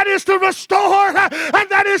 and that is to restore, and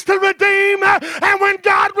that is to redeem. And when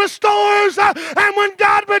God restores and when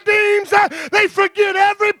God redeems, they forget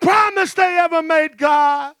every promise they ever made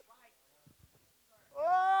God.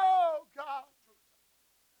 Oh, God.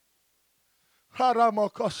 I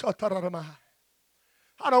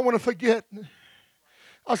don't want to forget.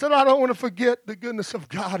 I said, I don't want to forget the goodness of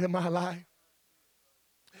God in my life.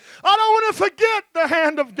 I don't want to forget the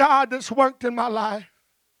hand of God that's worked in my life.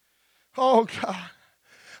 Oh, God.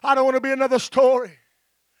 I don't want to be another story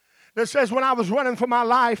that says when I was running for my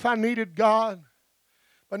life, I needed God.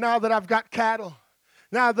 But now that I've got cattle,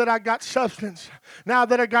 now that I got substance, now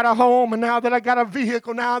that I got a home, and now that I got a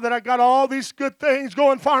vehicle, now that I got all these good things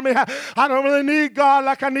going for me, I don't really need God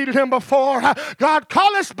like I needed Him before. God,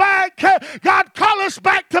 call us back. God, call us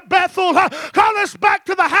back to Bethel. Call us back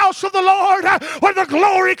to the house of the Lord where the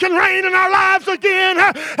glory can reign in our lives again,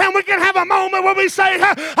 and we can have a moment where we say,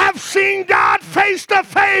 I've seen God face to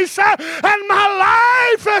face, and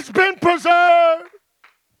my life has been preserved.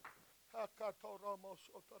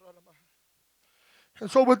 And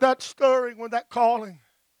so with that stirring, with that calling,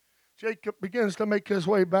 Jacob begins to make his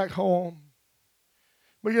way back home.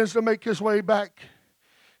 Begins to make his way back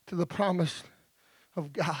to the promise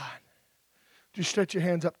of God. Just stretch your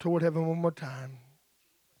hands up toward heaven one more time.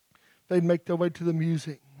 They'd make their way to the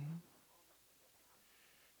music.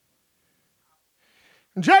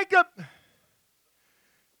 And Jacob,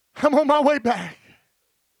 I'm on my way back.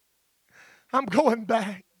 I'm going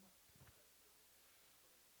back.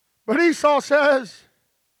 But Esau says,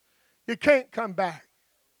 you can't come back.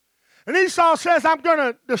 And Esau says, I'm going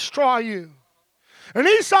to destroy you. And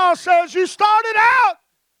Esau says, you started out,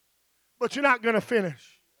 but you're not going to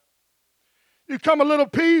finish. You come a little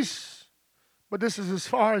piece, but this is as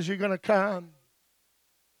far as you're going to come.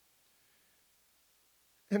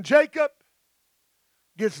 And Jacob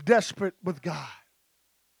gets desperate with God.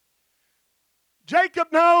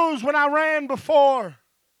 Jacob knows when I ran before,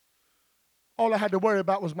 all I had to worry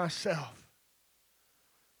about was myself.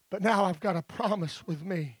 But now I've got a promise with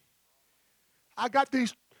me. I got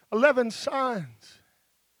these 11 sons.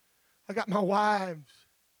 I got my wives.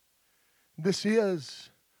 This is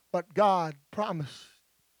what God promised.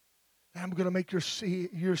 I'm going to make your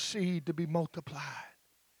seed to be multiplied.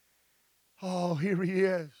 Oh, here he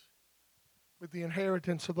is with the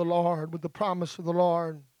inheritance of the Lord, with the promise of the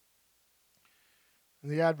Lord.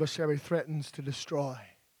 And the adversary threatens to destroy.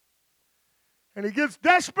 And he gets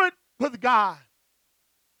desperate with God.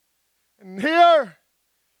 And here,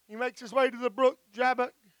 he makes his way to the brook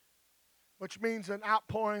Jabbok, which means an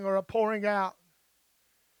outpouring or a pouring out.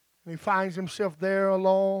 And he finds himself there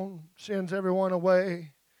alone, sends everyone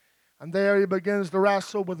away. And there he begins to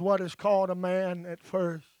wrestle with what is called a man at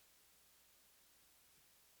first.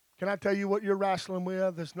 Can I tell you what you're wrestling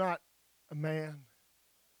with is not a man.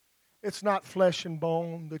 It's not flesh and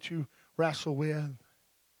bone that you wrestle with.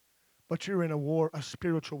 But you're in a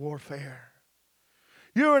spiritual warfare.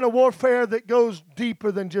 You're in a warfare that goes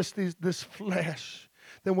deeper than just this flesh,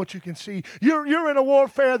 than what you can see. You're in a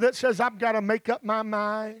warfare that says, I've got to make up my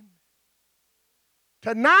mind.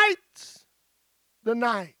 Tonight's the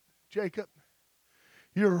night, Jacob.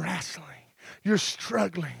 You're wrestling. You're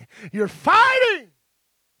struggling. You're fighting.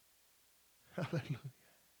 Hallelujah.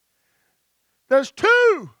 There's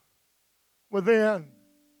two within.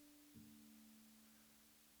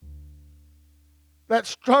 That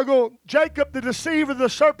struggle, Jacob, the deceiver, the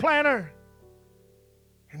supplanter,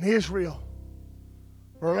 and Israel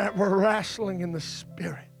were wrestling in the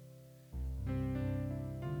spirit.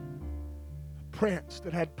 A prince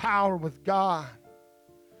that had power with God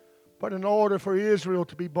But in order for Israel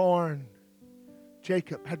to be born,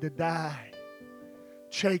 Jacob had to die.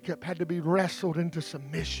 Jacob had to be wrestled into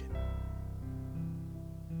submission.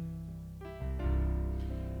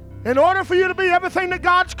 In order for you to be everything that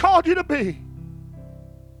God's called you to be,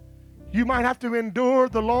 you might have to endure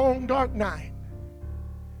the long, dark night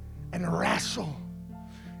and wrestle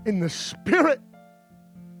in the Spirit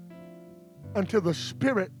until the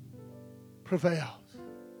Spirit prevails.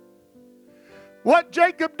 What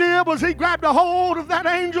Jacob did was he grabbed a hold of that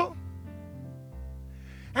angel,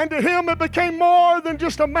 and to him it became more than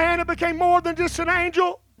just a man, it became more than just an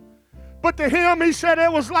angel. But to him, he said,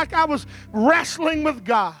 it was like I was wrestling with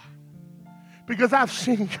God, because I've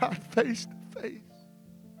seen God face to face.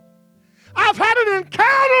 I've had an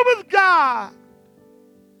encounter with God,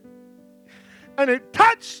 and it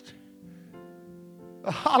touched the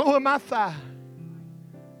hollow of my thigh.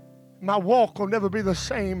 My walk will never be the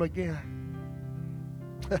same again.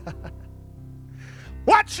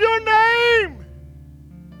 What's your name?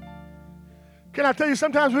 Can I tell you,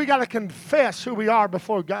 sometimes we got to confess who we are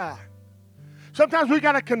before God. Sometimes we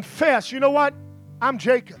got to confess, you know what? I'm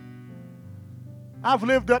Jacob. I've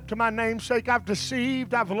lived up to my namesake. I've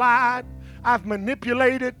deceived. I've lied. I've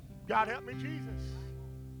manipulated. God help me, Jesus.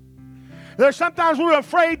 There's sometimes we're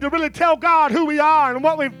afraid to really tell God who we are and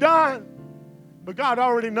what we've done. But God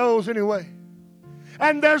already knows anyway.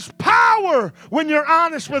 And there's power when you're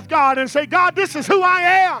honest with God and say, God, this is who I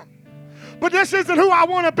am. But this isn't who I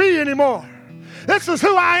want to be anymore. This is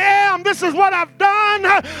who I am. This is what I've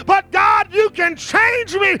done. But God, you can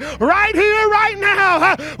change me right here, right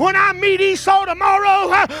now. When I meet Esau tomorrow,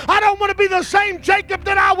 I don't want to be the same Jacob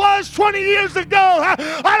that I was 20 years ago.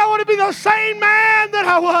 I don't want to be the same man that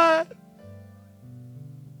I was.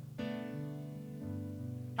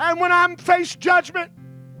 And when I'm faced judgment,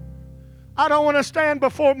 I don't want to stand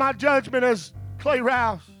before my judgment as Clay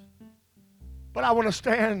Rouse, but I want to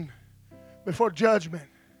stand before judgment,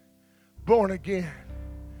 born again,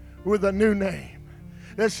 with a new name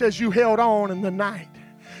that says you held on in the night.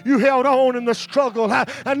 You held on in the struggle.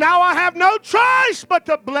 And now I have no choice but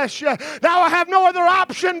to bless you. Now I have no other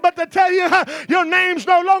option but to tell you your name's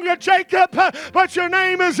no longer Jacob, but your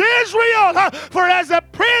name is Israel. For as a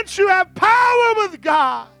prince you have power with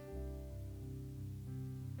God.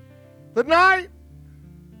 The night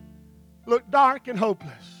looked dark and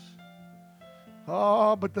hopeless.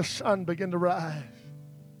 Oh, but the sun began to rise.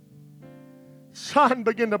 The sun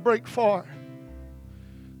began to break forth.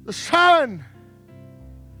 The sun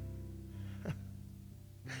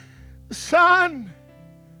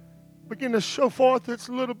began to show forth its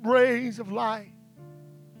little blaze of light.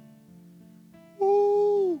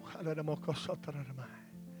 Ooh.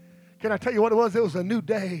 Can I tell you what it was? It was a new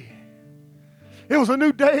day. It was a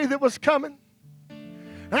new day that was coming.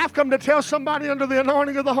 And I've come to tell somebody under the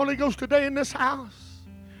anointing of the Holy Ghost today in this house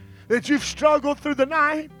that you've struggled through the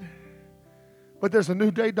night, but there's a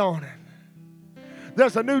new day dawning.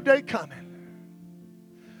 There's a new day coming.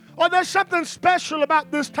 Or there's something special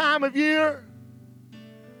about this time of year.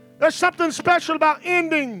 There's something special about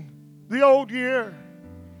ending the old year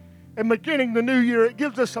and beginning the new year. It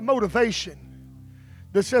gives us a motivation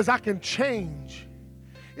that says I can change.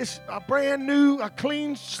 It's a brand new, a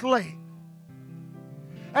clean slate.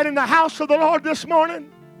 And in the house of the Lord this morning,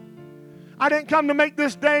 I didn't come to make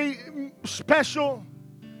this day special,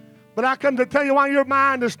 but I come to tell you why your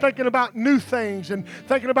mind is thinking about new things and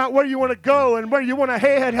thinking about where you want to go and where you want to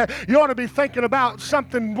head. You ought to be thinking about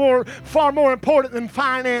something far more important than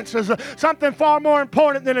finances, something far more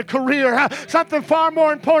important than a career, something far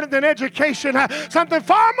more important than education, something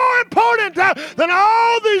far more important than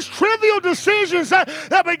all these trivial decisions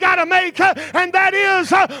that we got to make, and that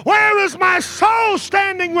is, where is my soul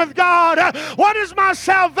standing with God? What does my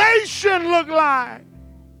salvation look like?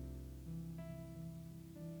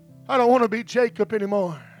 I don't want to be Jacob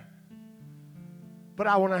anymore, but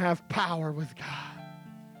I want to have power with God.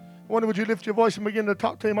 I wonder, would you lift your voice and begin to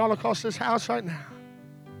talk to him all across this house right now?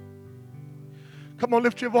 Come on,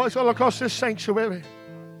 lift your voice all across this sanctuary.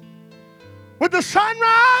 With the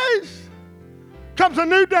sunrise comes a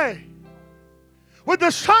new day. With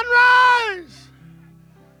the sunrise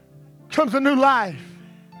comes a new life.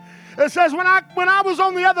 It says, when I was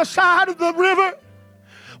on the other side of the river,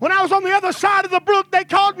 when I was on the other side of the brook, they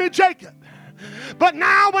called me Jacob. But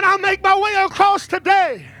now when I make my way across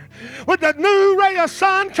today, with the new ray of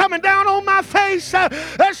sun coming down on my face,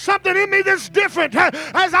 there's something in me that's different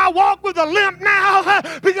as I walk with a limp now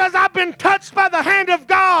because I've been touched by the hand of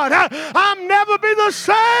God. I'll never be the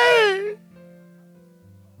same.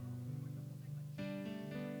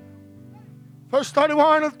 Verse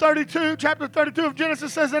 31 of 32, chapter 32 of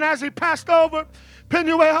Genesis says, and as he passed over,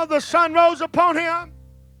 Penuel, the sun rose upon him,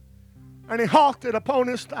 and he halted upon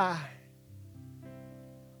his thigh.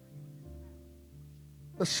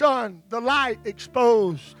 The sun, the light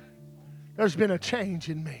exposed. There's been a change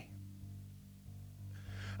in me.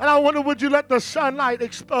 And I wonder, would you let the sunlight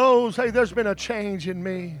expose, hey, there's been a change in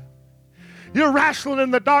me. You're wrestling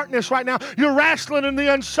in the darkness right now. You're wrestling in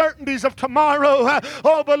the uncertainties of tomorrow.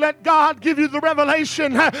 Oh, but let God give you the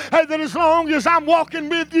revelation that as long as I'm walking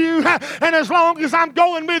with you and as long as I'm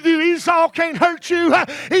going with you, Esau can't hurt you.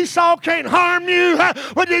 Esau can't harm you.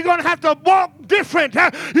 But you're going to have to walk different.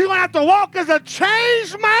 You're going to have to walk as a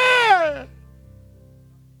changed man.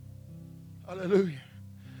 Hallelujah.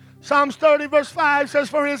 Psalms 30 verse 5 says,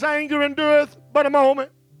 for his anger endureth but a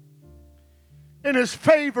moment. In his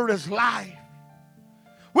favor is life.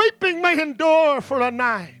 Weeping may endure for a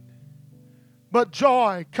night, but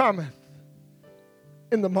joy cometh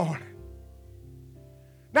in the morning.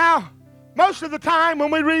 Now, most of the time when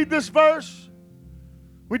we read this verse,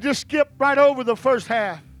 we just skip right over the first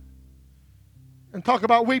half and talk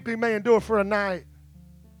about weeping may endure for a night,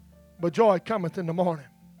 but joy cometh in the morning.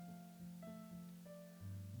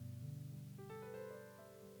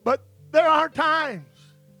 But there are times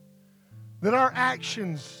that our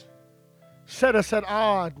actions set us at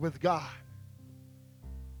odds with God.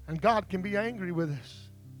 And God can be angry with us.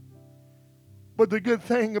 But the good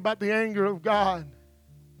thing about the anger of God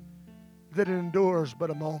is that it endures but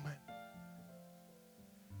a moment.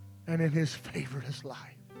 And in his favor is life.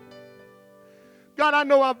 God, I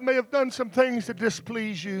know I may have done some things to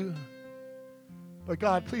displease you. But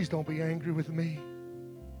God, please don't be angry with me.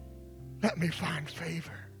 Let me find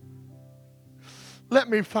favor. Let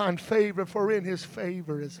me find favor, for in his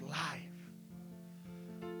favor is life.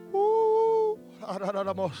 Ooh. Come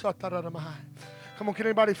on, can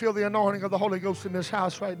anybody feel the anointing of the Holy Ghost in this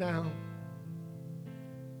house right now?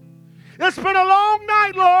 It's been a long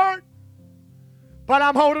night, Lord, but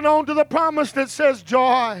I'm holding on to the promise that says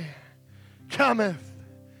joy cometh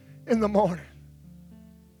in the morning.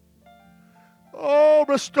 Oh,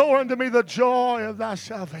 restore unto me the joy of thy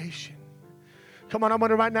salvation. Come on, I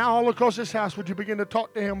wonder right now all across this house, would you begin to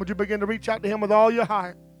talk to him? Would you begin to reach out to him with all your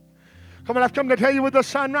heart? Come on, I've come to tell you with the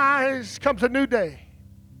sunrise comes a new day.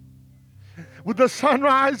 With the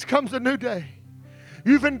sunrise comes a new day.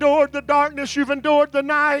 You've endured the darkness. You've endured the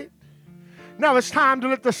night. Now it's time to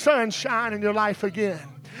let the sun shine in your life again.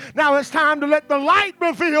 Now it's time to let the light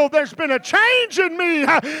reveal there's been a change in me,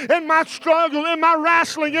 in my struggle, in my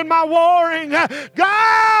wrestling, in my warring.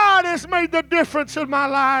 God has made the difference in my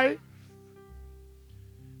life.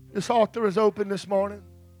 This altar is open this morning.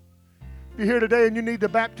 If you're here today and you need the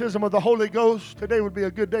baptism of the Holy Ghost, today would be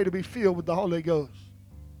a good day to be filled with the Holy Ghost.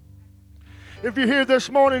 If you're here this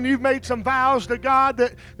morning and you've made some vows to God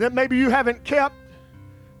that maybe you haven't kept,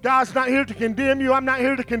 God's not here to condemn you. I'm not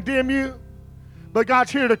here to condemn you. But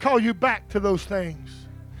God's here to call you back to those things.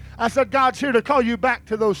 I said God's here to call you back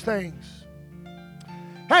to those things.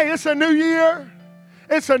 Hey, it's a new year.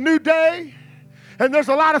 It's a new day. And there's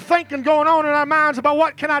a lot of thinking going on in our minds about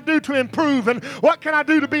what can I do to improve and what can I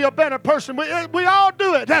do to be a better person. We all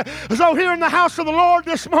do it. So here in the house of the Lord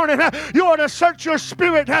this morning, you ought to search your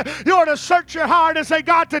spirit. You ought to search your heart and say,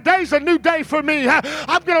 God, today's a new day for me.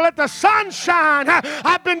 I'm going to let the sun shine.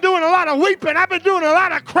 I've been doing a lot of weeping. I've been doing a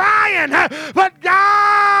lot of crying. But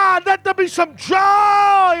God, let there be some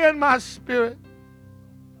joy in my spirit.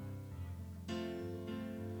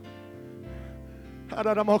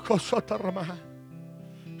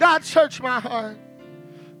 God, search my heart.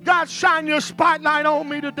 God, shine your spotlight on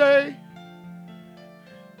me today.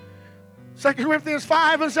 2 Corinthians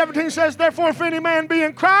 5:17 says, therefore, if any man be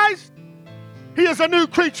in Christ, he is a new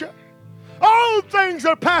creature. Old things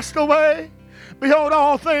are passed away. Behold,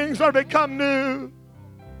 all things are become new.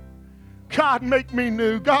 God, make me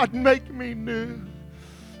new. God, make me new.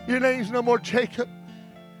 Your name's no more Jacob,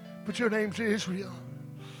 but your name's Israel.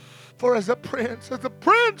 For as a prince,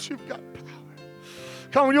 you've got power.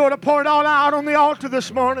 Come on, you ought to pour it all out on the altar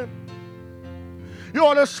this morning. You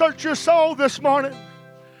ought to search your soul this morning.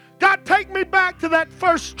 God, take me back to that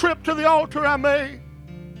first trip to the altar I made.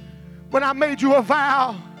 When I made you a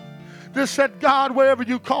vow that said, God, wherever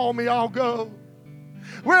you call me, I'll go.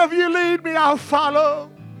 Wherever you lead me, I'll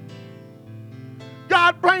follow.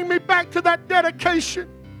 God, bring me back to that dedication.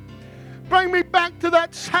 Bring me back to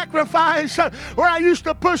that sacrifice where I used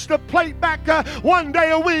to push the plate back 1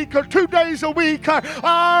 day a week or 2 days a week. Or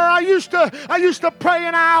I used to pray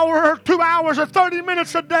an hour or 2 hours or 30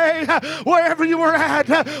 minutes a day wherever you were at.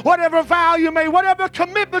 Whatever vow you made, whatever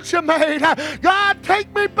commitments you made. God,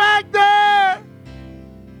 take me back there.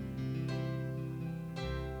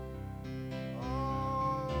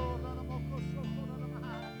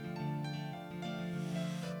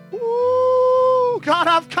 Ooh, God,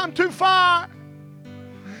 I've come too far.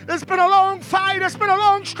 It's been a long fight. It's been a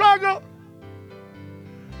long struggle.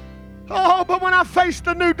 Oh, but when I face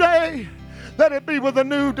the new day, let it be with a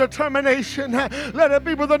new determination. Let it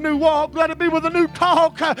be with a new walk. Let it be with a new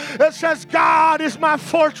talk. It says, God is my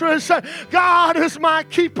fortress. God is my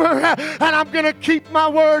keeper. And I'm going to keep my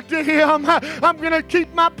word to Him. I'm going to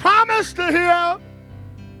keep my promise to Him.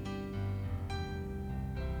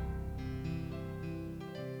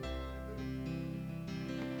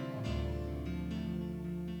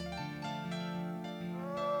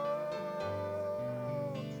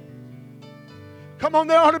 Come on,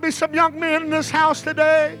 there ought to be some young men in this house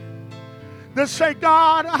today that say,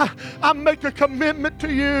 God, I make a commitment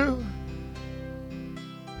to you.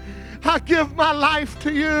 I give my life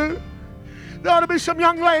to you. There ought to be some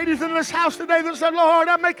young ladies in this house today that say, Lord,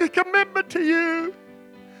 I make a commitment to you.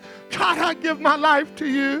 God, I give my life to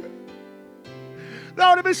you. There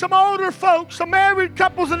ought to be some older folks, some married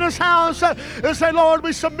couples in this house that say, Lord,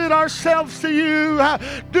 we submit ourselves to you.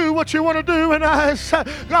 Do what you want to do in us.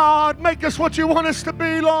 God, make us what you want us to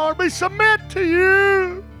be, Lord. We submit to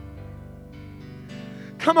you.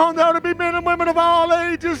 Come on, there ought to be men and women of all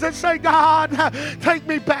ages that say, God, take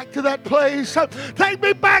me back to that place. Take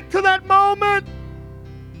me back to that moment.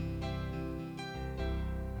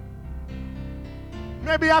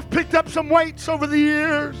 Maybe I've picked up some weights over the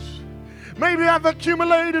years. Maybe I've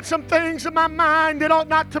accumulated some things in my mind that ought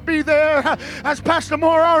not to be there. As Pastor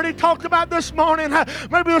Moore already talked about this morning,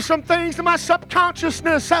 maybe there's some things in my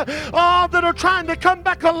subconsciousness that are trying to come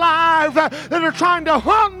back alive, that are trying to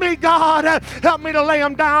haunt me, God. Help me to lay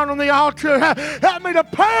them down on the altar. Help me to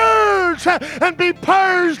purge and be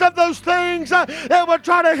purged of those things that would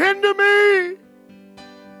try to hinder me.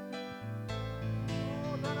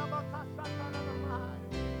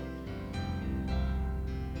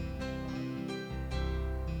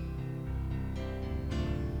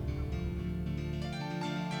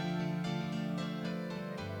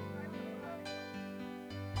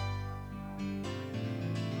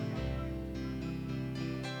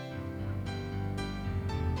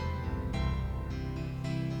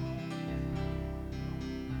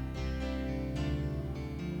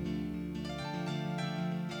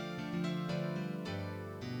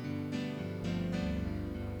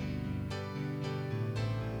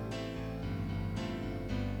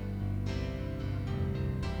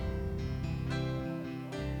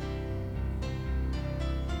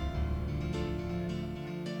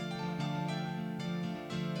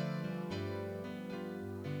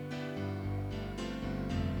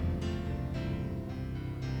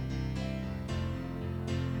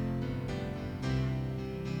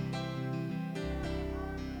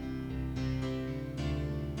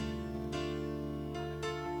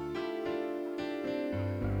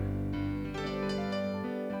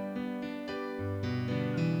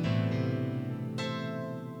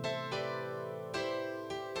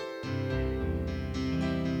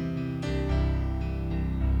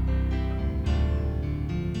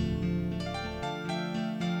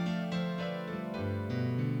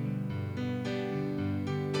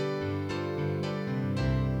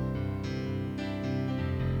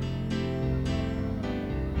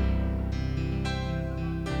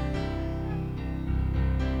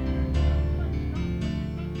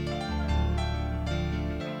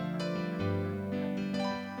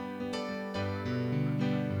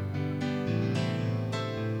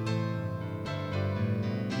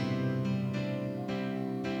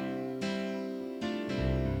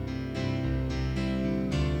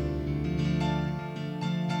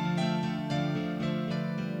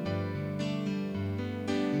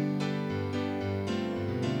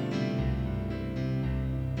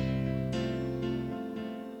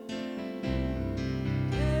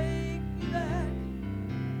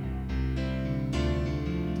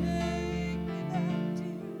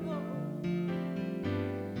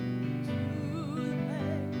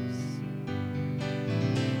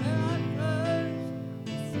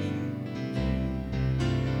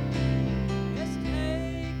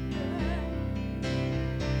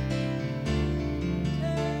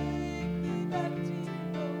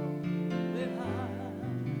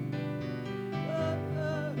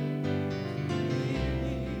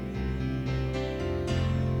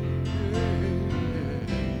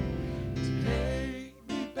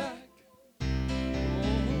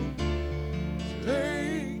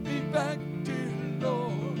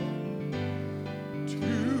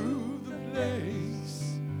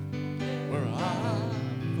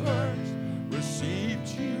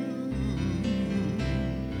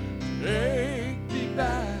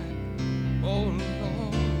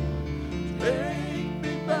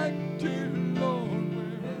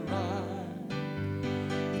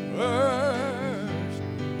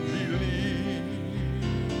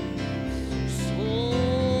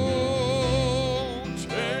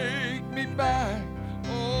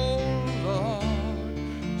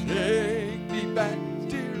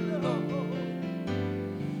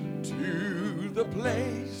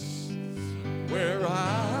 place where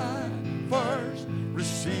I first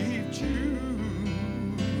received you.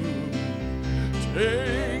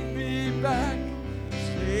 Take me back,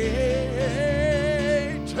 say,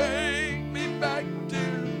 take me back,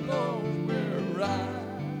 dear Lord, where I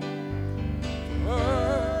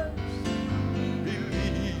first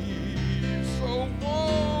believed. So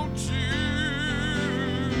won't you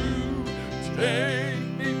take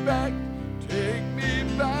me back, take me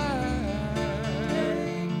back,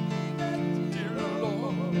 dear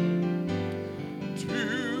Lord, to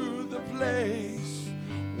the place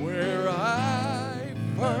where I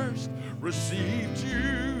first received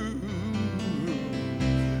you.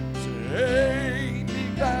 Take me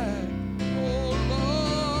back, oh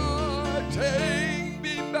Lord, take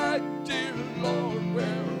me back, dear Lord,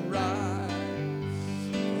 where I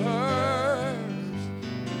first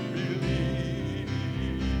believed.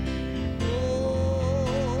 Oh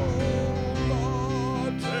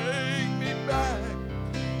Lord, take me back,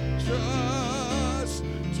 just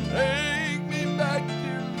take me back,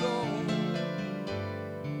 dear Lord,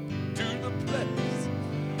 to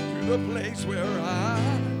the place where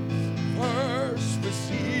I first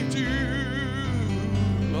received you.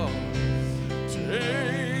 Lord,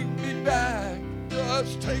 take me back,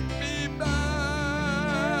 just take me back,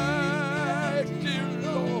 dear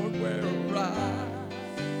Lord, where I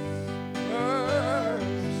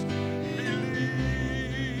first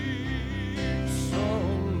believed. So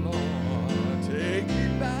Lord, take me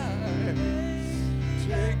back,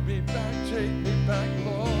 take me back, take me back,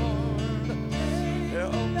 Lord.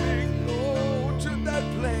 Help me go to that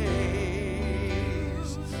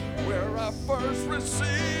place where I first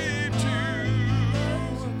received you,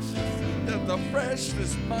 that the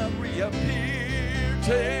freshness might reappear.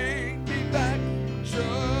 Take me back, just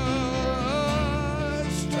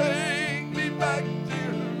take me back,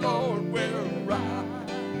 dear Lord, where I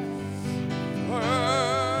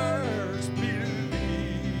first believed.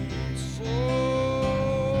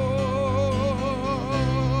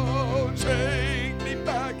 So take me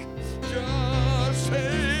back, just take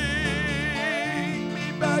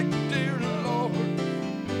me back, dear Lord,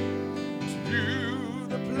 to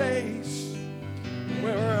the place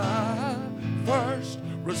where I first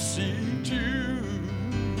received you.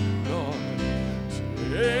 Lord,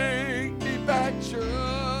 take me back, just,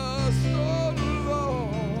 oh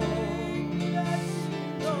Lord,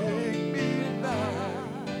 take me back.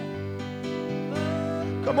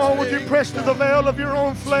 Come on, would you press to the veil of your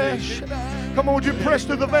own flesh? Come on, would you press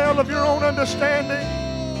to the veil of your own understanding?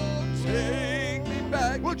 Take me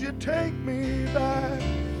back, Would you take me back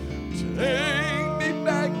take me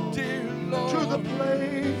back, dear Lord, to the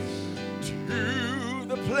place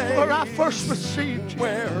where I first received you?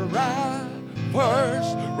 where I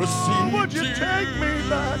first received Would you you. take me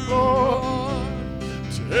back, Lord?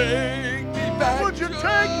 Take me back. Would you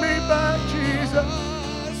take me back, Jesus?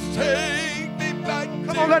 Just take me back.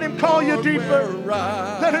 Come on, let him call you deeper.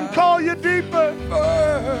 Let him call you deeper.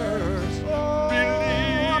 First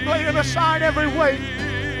Oh, I'm laying aside every weight.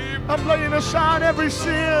 I'm laying aside every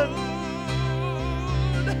sin.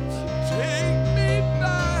 Take me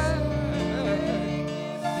back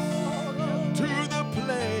to the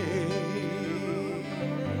place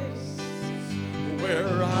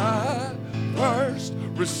where I first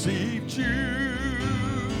received you.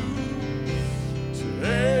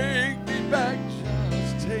 Take me back,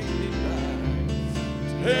 just take me back.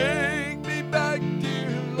 Take me back,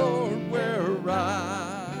 dear Lord, where I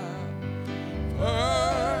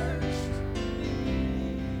first.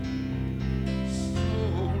 So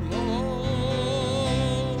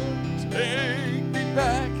Lord, take me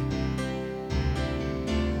back.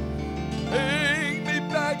 Take me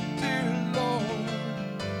back, dear Lord,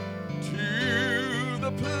 to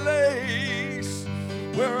the place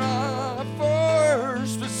where I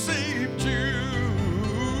first received you.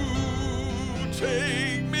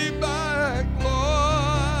 Take me back,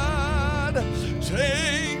 Lord.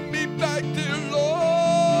 Take me back, dear Lord,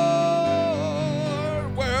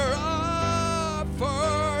 where I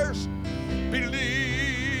first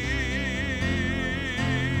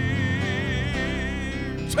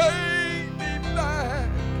believed. Take me back,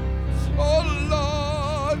 oh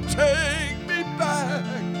Lord, take me back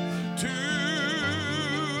to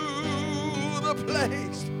the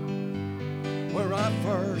place where I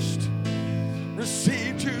first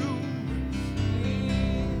received you.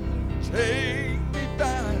 Take me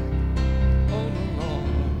back, oh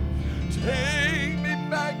Lord, take me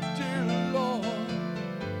back, dear Lord,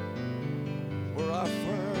 where I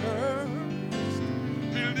first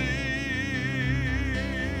believed.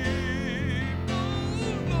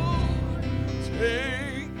 Oh Lord,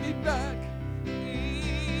 take me back.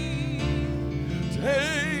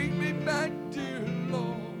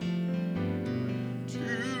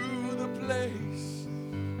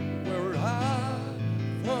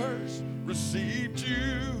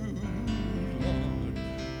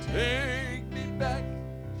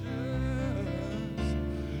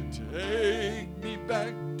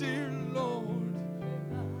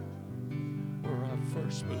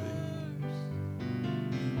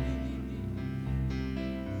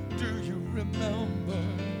 remember.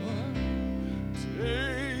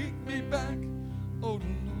 Take me back, oh Lord,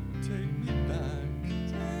 take me back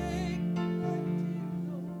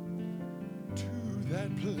to that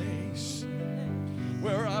place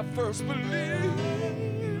where I first believed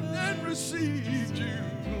and received you,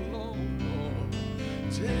 Lord.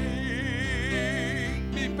 Take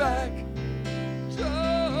me back,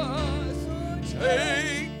 just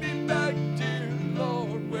take me back, dear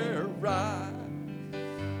Lord, where I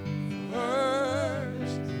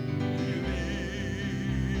first believed.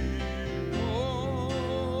 Oh,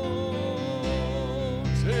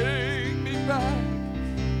 take me back,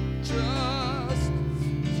 just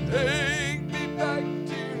take me back,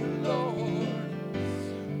 dear Lord,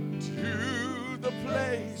 to the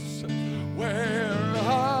place where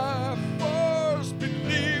I first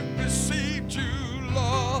believed, received you,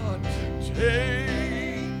 Lord.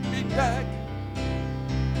 Take me back.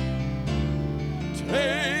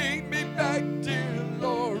 Take me back, dear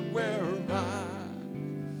Lord, where I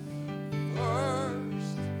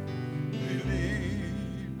first believed.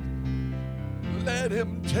 Let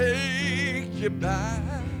him take you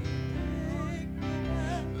back.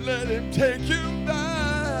 Let him take you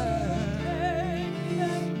back.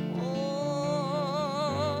 On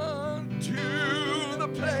to the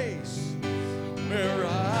place where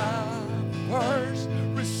I first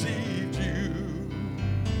received you.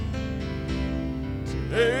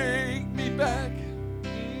 Take me back.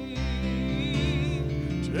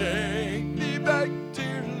 Take me back,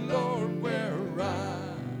 dear Lord, where I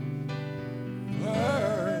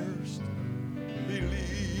first believed.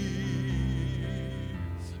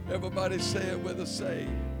 Everybody say it with us. Say,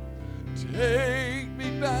 take me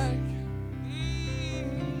back.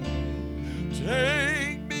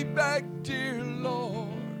 Take me back, dear Lord,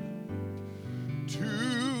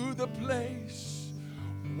 to the place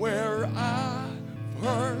where I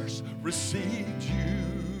first received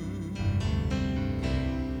you.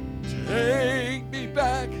 Take me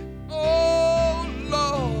back, oh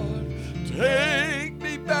Lord, take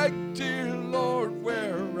me back, dear Lord,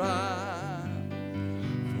 where I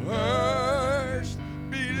first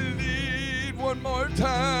believed. One more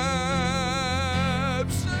time,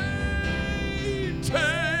 say,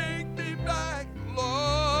 take me back,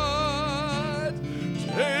 Lord,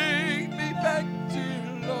 take me back, dear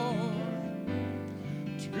Lord,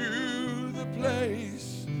 to the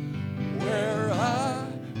place where I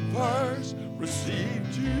first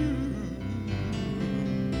received you.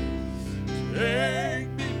 Take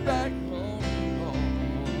me back, oh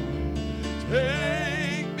Lord.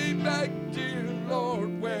 Take me back, dear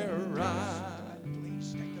Lord, where I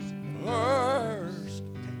first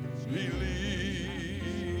believed.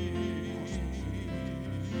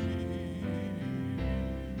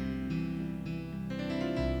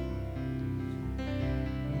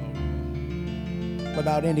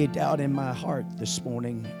 Without any doubt in my heart this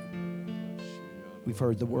morning, we've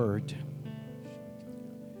heard the word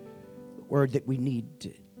that we need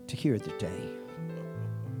to hear today.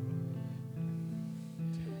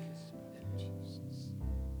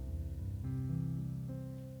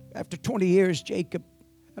 After 20 years, Jacob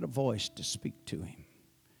had a voice to speak to him.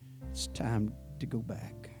 It's time to go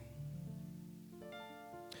back.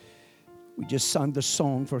 We just sung the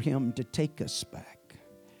song for him to take us back.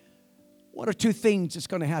 One or two things that's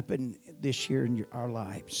going to happen this year in our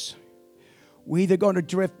lives. We're either going to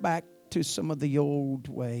drift back to some of the old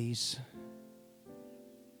ways,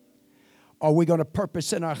 or we're going to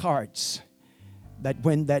purpose in our hearts that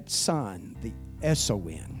when that sun, the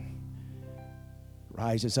S-O-N,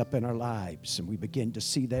 rises up in our lives and we begin to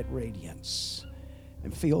see that radiance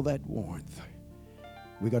and feel that warmth,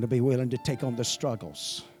 we're going to be willing to take on the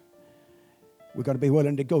struggles. We're going to be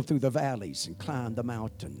willing to go through the valleys and climb the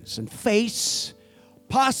mountains and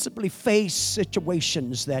possibly face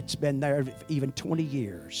situations that's been there even 20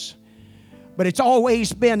 years. But it's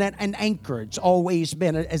always been an anchor. It's always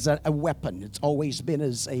been as a weapon. It's always been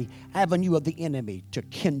as an avenue of the enemy to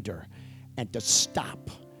hinder and to stop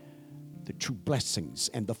the true blessings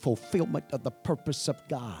and the fulfillment of the purpose of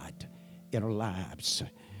God in our lives.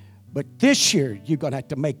 But this year, you're going to have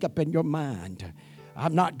to make up in your mind,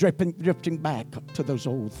 I'm not drifting back to those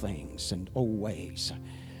old things and old ways.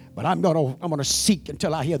 But I'm gonna seek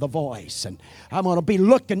until I hear the voice. And I'm going to be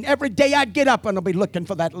looking. Every day I get up, and I'll be looking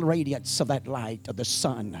for that radiance of that light of the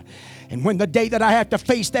sun. And when the day that I have to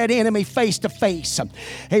face that enemy face to face,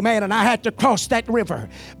 amen, and I have to cross that river,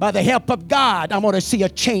 by the help of God, I'm going to see a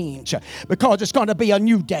change. Because it's going to be a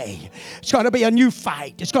new day. It's going to be a new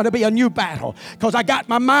fight. It's going to be a new battle. Because I got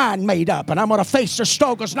my mind made up, and I'm going to face the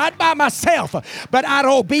struggles, not by myself, but out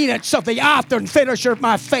of obedience of the author and finisher of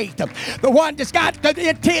my faith. The one that's got the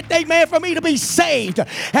intent it, amen, for me to be saved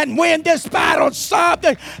and win this battle.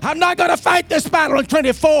 I'm not going to fight this battle in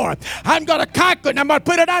 24. I'm going to conquer it, and I'm going to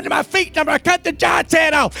put it under my feet, and I'm going to cut the giant's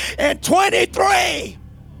head off in 23.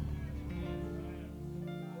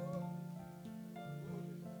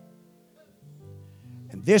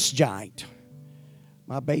 And this giant,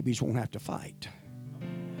 my babies won't have to fight.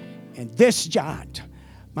 And this giant,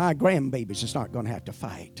 my grandbabies is not going to have to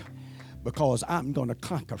fight, because I'm going to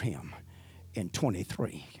conquer him in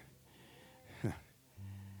 23.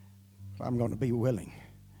 I'm going to be willing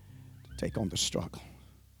to take on the struggle.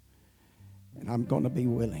 And I'm going to be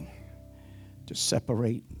willing to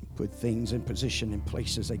separate, put things in position in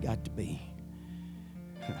places they got to be.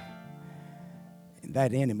 And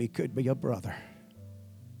that enemy could be a brother.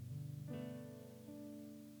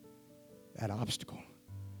 That obstacle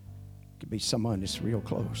could be someone that's real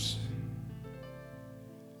close.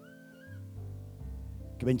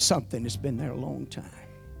 It could be something that's been there a long time.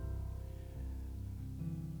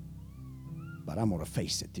 But I'm going to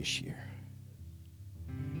face it this year.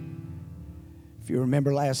 If you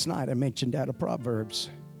remember last night, I mentioned out of Proverbs.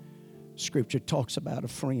 Scripture talks about a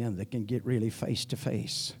friend that can get really face to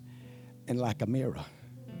face and like a mirror.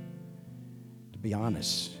 To be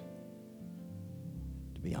honest.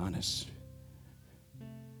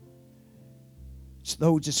 It's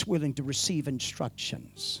those that's willing to receive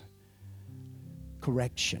instructions,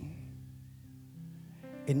 correction.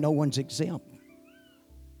 And no one's exempt.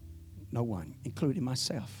 No one, including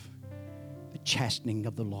myself. The chastening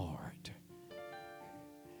of the Lord.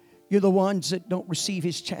 You're the ones that don't receive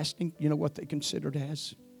His chastening. You know what they consider it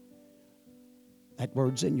as? That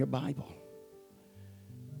word's in your Bible.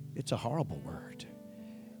 It's a horrible word.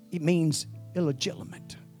 It means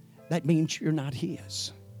illegitimate. That means you're not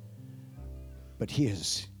His. But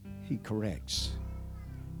His, He corrects.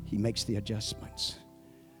 He makes the adjustments.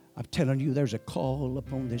 I'm telling you, there's a call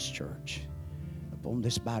upon this church, upon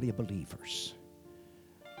this body of believers,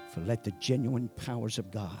 for let the genuine powers of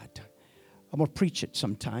God. I'm going to preach it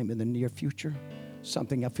sometime in the near future,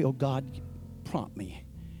 something I feel God prompt me.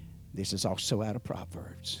 This is also out of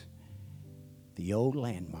Proverbs. The old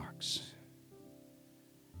landmarks.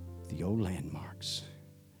 The old landmarks.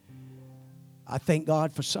 I thank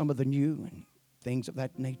God for some of the new and things of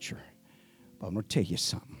that nature. But I'm going to tell you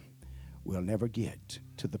something. We'll never get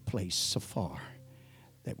to the place so far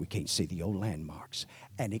that we can't see the old landmarks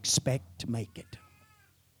and expect to make it.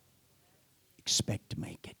 Expect to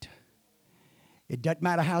make it. It doesn't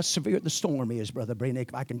matter how severe the storm is, Brother Brennick,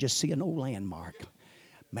 if I can just see an old landmark.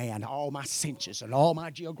 Man, all my senses and all my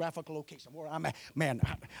geographical location, where I'm at, man,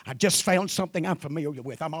 I just found something I'm familiar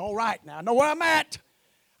with. I'm all right now. I know where I'm at.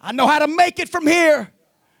 I know how to make it from here.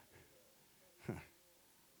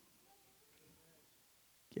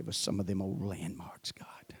 Give us some of them old landmarks, God.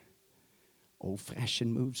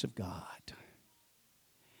 Old-fashioned moves of God.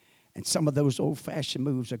 And some of those old-fashioned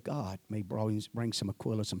moves of God may bring some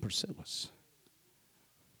Aquilas and Priscillas.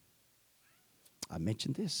 I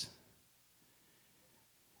mentioned this.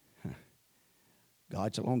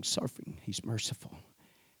 God's long-suffering. He's merciful.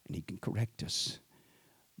 And He can correct us.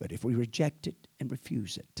 But if we reject it and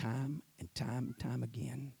refuse it time and time and time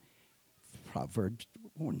again, Proverbs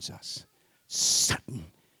warns us, sudden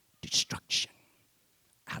destruction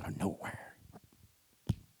out of nowhere.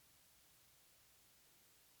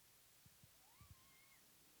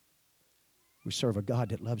 We serve a God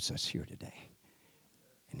that loves us here today.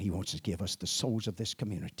 And He wants to give us the souls of this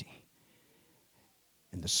community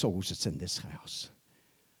and the souls that's in this house.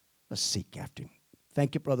 Let's seek after Him.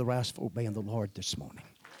 Thank you, Brother Rouse, for obeying the Lord this morning,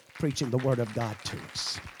 preaching the Word of God to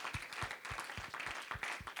us.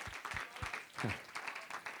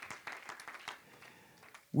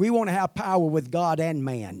 We want to have power with God and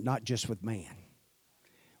man, not just with man.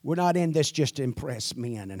 We're not in this just to impress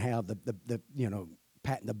men and have the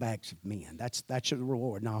patting the backs of men. That's the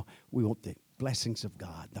reward. No, we want the blessings of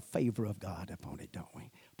God, the favor of God upon it, don't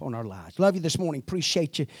we? Upon our lives. Love you this morning.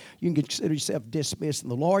 Appreciate you. You can consider yourself dismissed in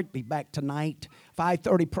the Lord. Be back tonight.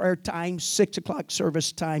 5:30 prayer time, 6 o'clock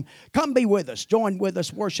service time. Come be with us. Join with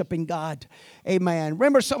us worshiping God. Amen.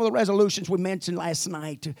 Remember some of the resolutions we mentioned last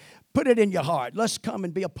night. Put it in your heart. Let's come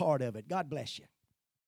and be a part of it. God bless you.